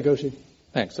 Brandon Goshi.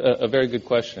 Thanks. A very good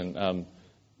question.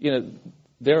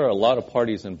 There are a lot of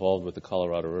parties involved with the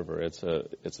Colorado River. It's a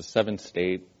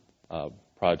 7-state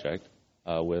project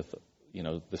with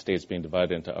the states being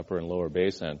divided into upper and lower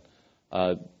basin.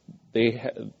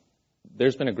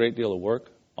 There's been a great deal of work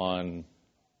on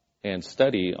and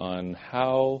study on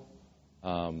how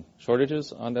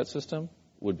shortages on that system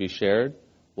would be shared,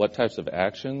 what types of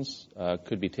actions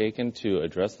could be taken to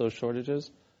address those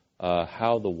shortages,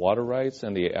 how the water rights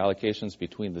and the allocations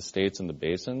between the states and the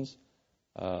basins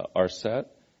are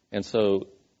set. And so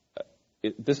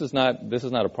this is not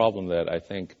a problem that I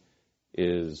think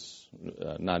is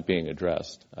not being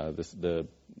addressed. The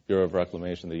Bureau of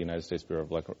Reclamation, the United States Bureau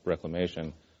of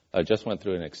Reclamation, just went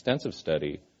through an extensive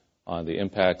study on the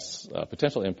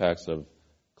potential impacts of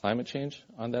climate change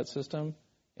on that system,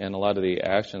 and a lot of the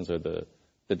actions or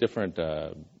the different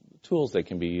tools that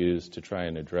can be used to try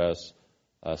and address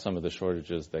some of the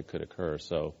shortages that could occur.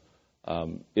 So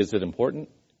is it important?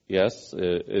 Yes.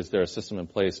 Is there a system in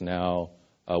place now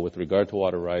with regard to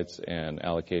water rights and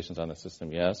allocations on the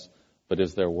system? Yes. But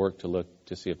is there work to look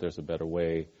to see if there's a better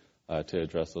way to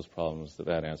address those problems?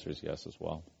 That answer is yes as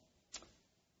well.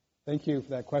 Thank you for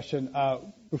that question.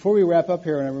 Before we wrap up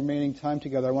here in our remaining time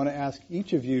together, I want to ask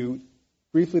each of you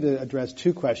briefly to address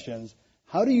two questions.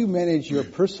 How do you manage your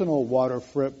personal water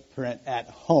footprint at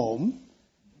home?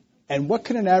 And what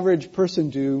can an average person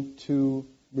do to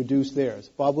reduce theirs?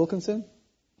 Bob Wilkinson?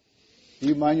 Do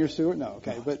you mind your sewer? No,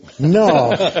 okay. But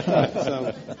no.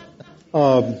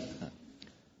 So,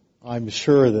 I'm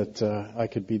sure that I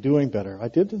could be doing better. I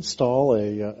did install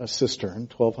a cistern,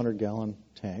 1,200-gallon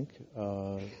tank.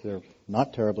 They're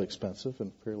not terribly expensive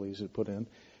and fairly easy to put in,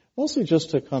 mostly just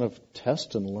to kind of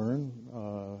test and learn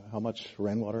how much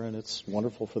rainwater, and it's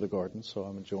wonderful for the garden, so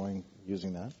I'm enjoying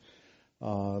using that.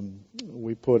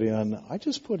 I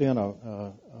just put in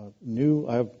a new,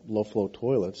 I have low-flow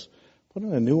toilets, put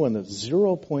in a new one that's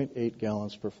 0.8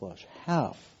 gallons per flush,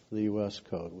 half the U.S.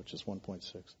 code, which is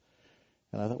 1.6.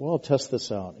 And I thought, well, I'll test this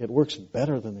out. It works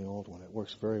better than the old one. It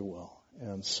works very well.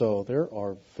 And so there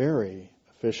are very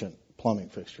efficient plumbing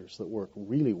fixtures that work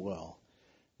really well.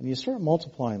 And you start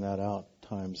multiplying that out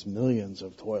times millions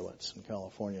of toilets in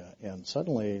California, and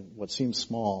suddenly what seems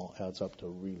small adds up to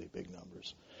really big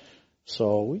numbers.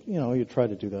 So, you try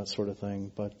to do that sort of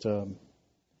thing, but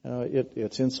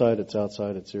it's inside, it's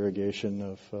outside, it's irrigation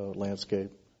of landscape.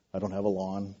 I don't have a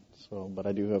lawn, but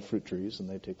I do have fruit trees, and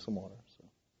they take some water. So.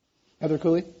 Heather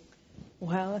Cooley?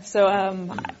 Well, so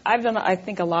I've done, I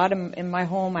think, a lot in my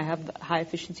home. I have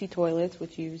high-efficiency toilets,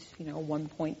 which use,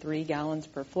 1.3 gallons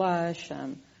per flush.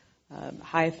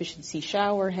 High-efficiency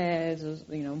shower heads,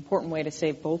 important way to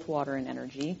save both water and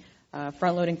energy.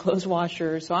 Front-loading clothes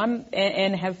washers. So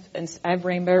I have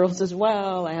rain barrels as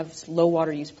well. I have low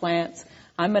water use plants.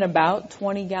 I'm at about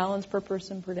 20 gallons per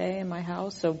person per day in my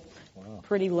house. So. Wow.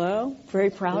 Pretty low. Very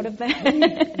proud of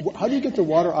that. How do you get the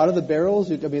water out of the barrels?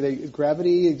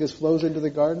 Gravity it just flows into the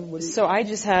garden? So I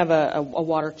just have a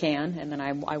water can, and then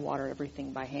I water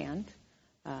everything by hand.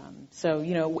 So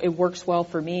it works well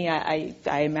for me. I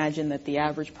imagine that the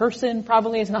average person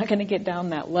probably is not going to get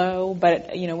down that low.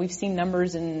 But, we've seen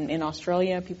numbers in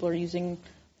Australia. People are using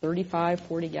 35,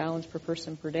 40 gallons per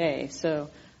person per day. So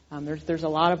there's a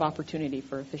lot of opportunity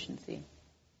for efficiency.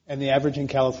 And the average in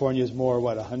California is more,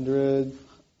 100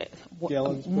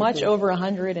 gallons? Much over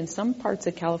 100. In some parts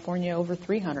of California, over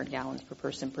 300 gallons per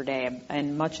person per day.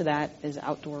 And much of that is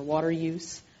outdoor water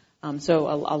use. So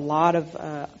a lot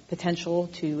of potential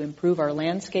to improve our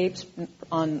landscapes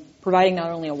on providing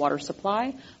not only a water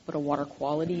supply, but a water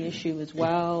quality issue as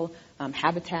well,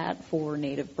 habitat for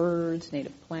native birds,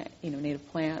 native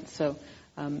plants. So,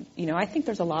 I think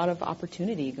there's a lot of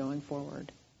opportunity going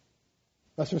forward.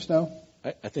 Lester Snow?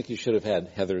 I think you should have had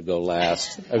Heather go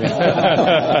last. I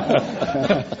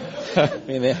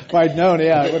mean, if I'd known,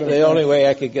 yeah. The only way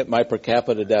I could get my per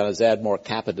capita down is add more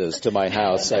capitas to my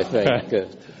house, I think.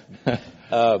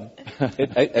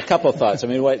 A couple of thoughts. I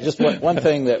mean, one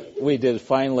thing that we did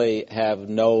finally have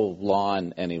no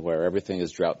lawn anywhere. Everything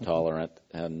is drought tolerant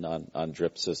and on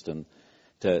drip system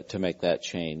to make that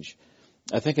change.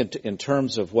 I think in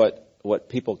terms of what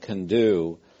people can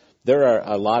do, there are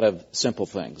a lot of simple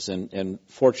things, and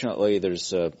fortunately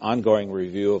there's an ongoing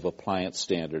review of appliance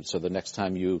standards. So the next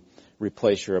time you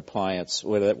replace your appliance,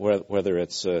 whether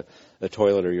it's a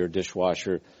toilet or your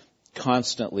dishwasher,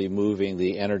 constantly moving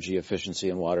the energy efficiency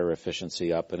and water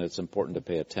efficiency up, and it's important to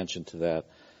pay attention to that.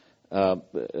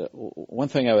 One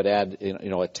thing I would add,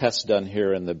 a test done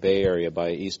here in the Bay Area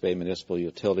by East Bay Municipal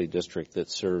Utility District that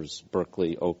serves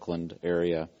Berkeley, Oakland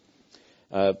area.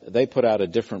 They put out a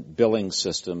different billing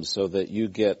system so that you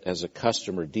get, as a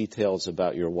customer, details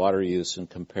about your water use and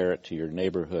compare it to your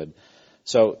neighborhood.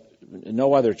 So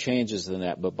no other changes than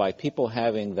that, but by people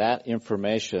having that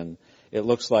information, it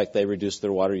looks like they reduced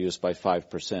their water use by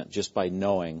 5% just by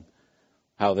knowing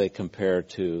how they compare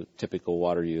to typical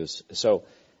water use. So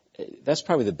that's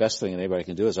probably the best thing anybody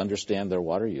can do is understand their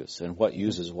water use and what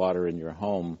uses water in your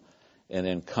home, and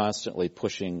then constantly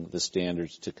pushing the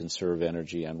standards to conserve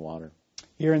energy and water.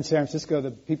 Here in San Francisco, the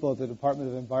people at the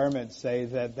Department of Environment say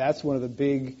that that's one of the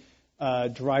big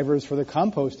drivers for the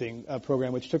composting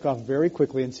program, which took off very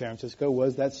quickly in San Francisco,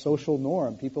 was that social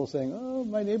norm. People saying, oh,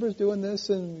 my neighbor's doing this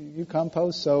and you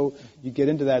compost, so you get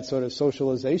into that sort of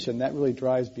socialization. That really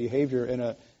drives behavior in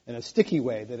a sticky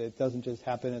way, that it doesn't just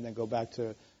happen and then go back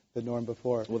to the norm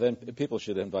before. Well, then people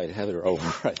should invite Heather over,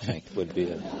 I think, would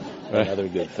be another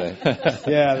good thing.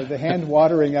 Yeah, the hand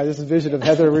watering. I just envision of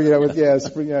Heather, with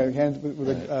hand with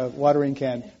a watering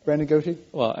can. Brandon Goshi?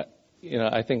 Well,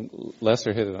 I think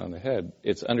Lester hit it on the head.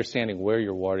 It's understanding where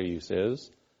your water use is.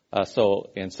 So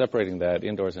in separating that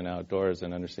indoors and outdoors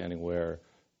and understanding where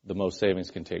the most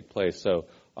savings can take place. So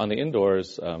on the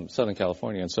indoors, Southern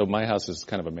California, and so my house is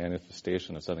kind of a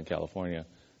manifestation of Southern California.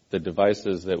 The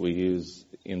devices that we use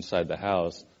inside the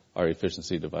house are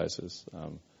efficiency devices.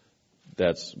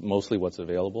 That's mostly what's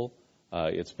available.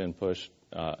 It's been pushed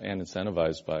and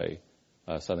incentivized by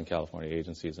Southern California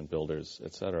agencies and builders,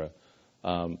 et cetera.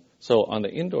 So on the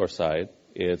indoor side,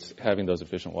 it's having those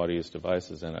efficient water use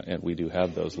devices, and we do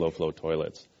have those low-flow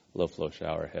toilets, low-flow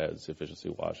shower heads, efficiency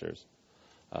washers.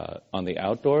 On the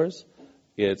outdoors,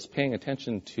 it's paying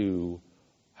attention to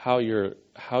how your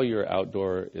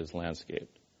outdoor is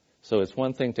landscaped. So it's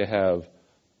one thing to have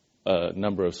a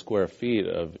number of square feet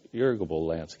of irrigable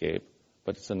landscape,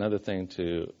 but it's another thing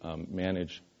to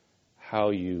manage how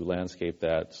you landscape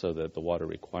that so that the water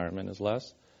requirement is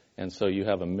less. And so you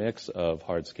have a mix of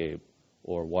hardscape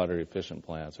or water-efficient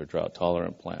plants or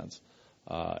drought-tolerant plants,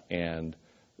 and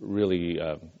really,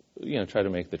 try to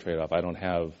make the trade-off. I don't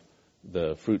have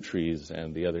the fruit trees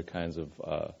and the other kinds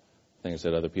of things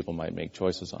that other people might make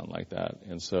choices on like that.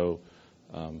 And so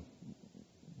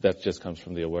that just comes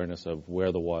from the awareness of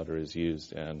where the water is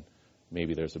used, and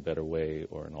maybe there's a better way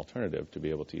or an alternative to be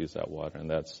able to use that water. And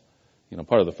that's,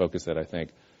 part of the focus that I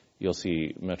think you'll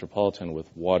see Metropolitan with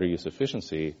water use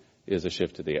efficiency is a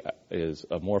shift is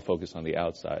a more focus on the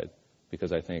outside,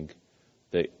 because I think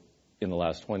that in the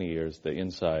last 20 years, the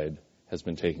inside has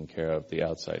been taken care of. The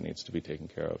outside needs to be taken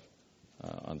care of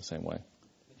on the same way.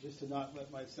 Just to not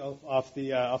let myself off the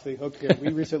hook here, we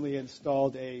recently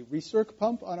installed a recirc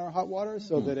pump on our hot water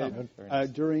so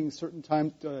that during certain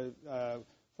time,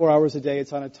 4 hours a day,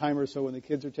 it's on a timer. So when the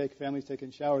kids are families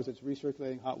taking showers, it's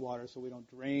recirculating hot water, so we don't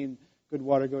drain good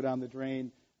water go down the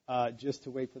drain just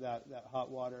to wait for that hot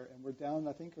water. And we're down,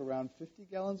 I think, around 50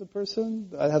 gallons a person.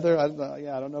 Heather, I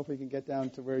don't know if we can get down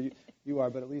to where you are,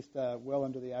 but at least well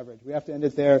under the average. We have to end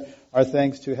it there. Our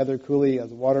thanks to Heather Cooley, the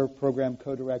Water Program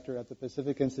Co-Director at the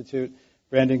Pacific Institute,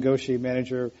 Brandon Goshi,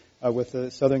 Manager with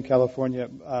the Southern California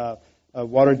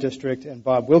Water District, and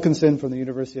Bob Wilkinson from the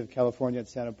University of California at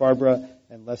Santa Barbara,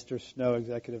 and Lester Snow,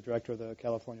 Executive Director of the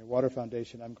California Water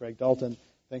Foundation. I'm Greg Dalton.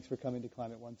 Thanks for coming to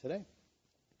Climate One today.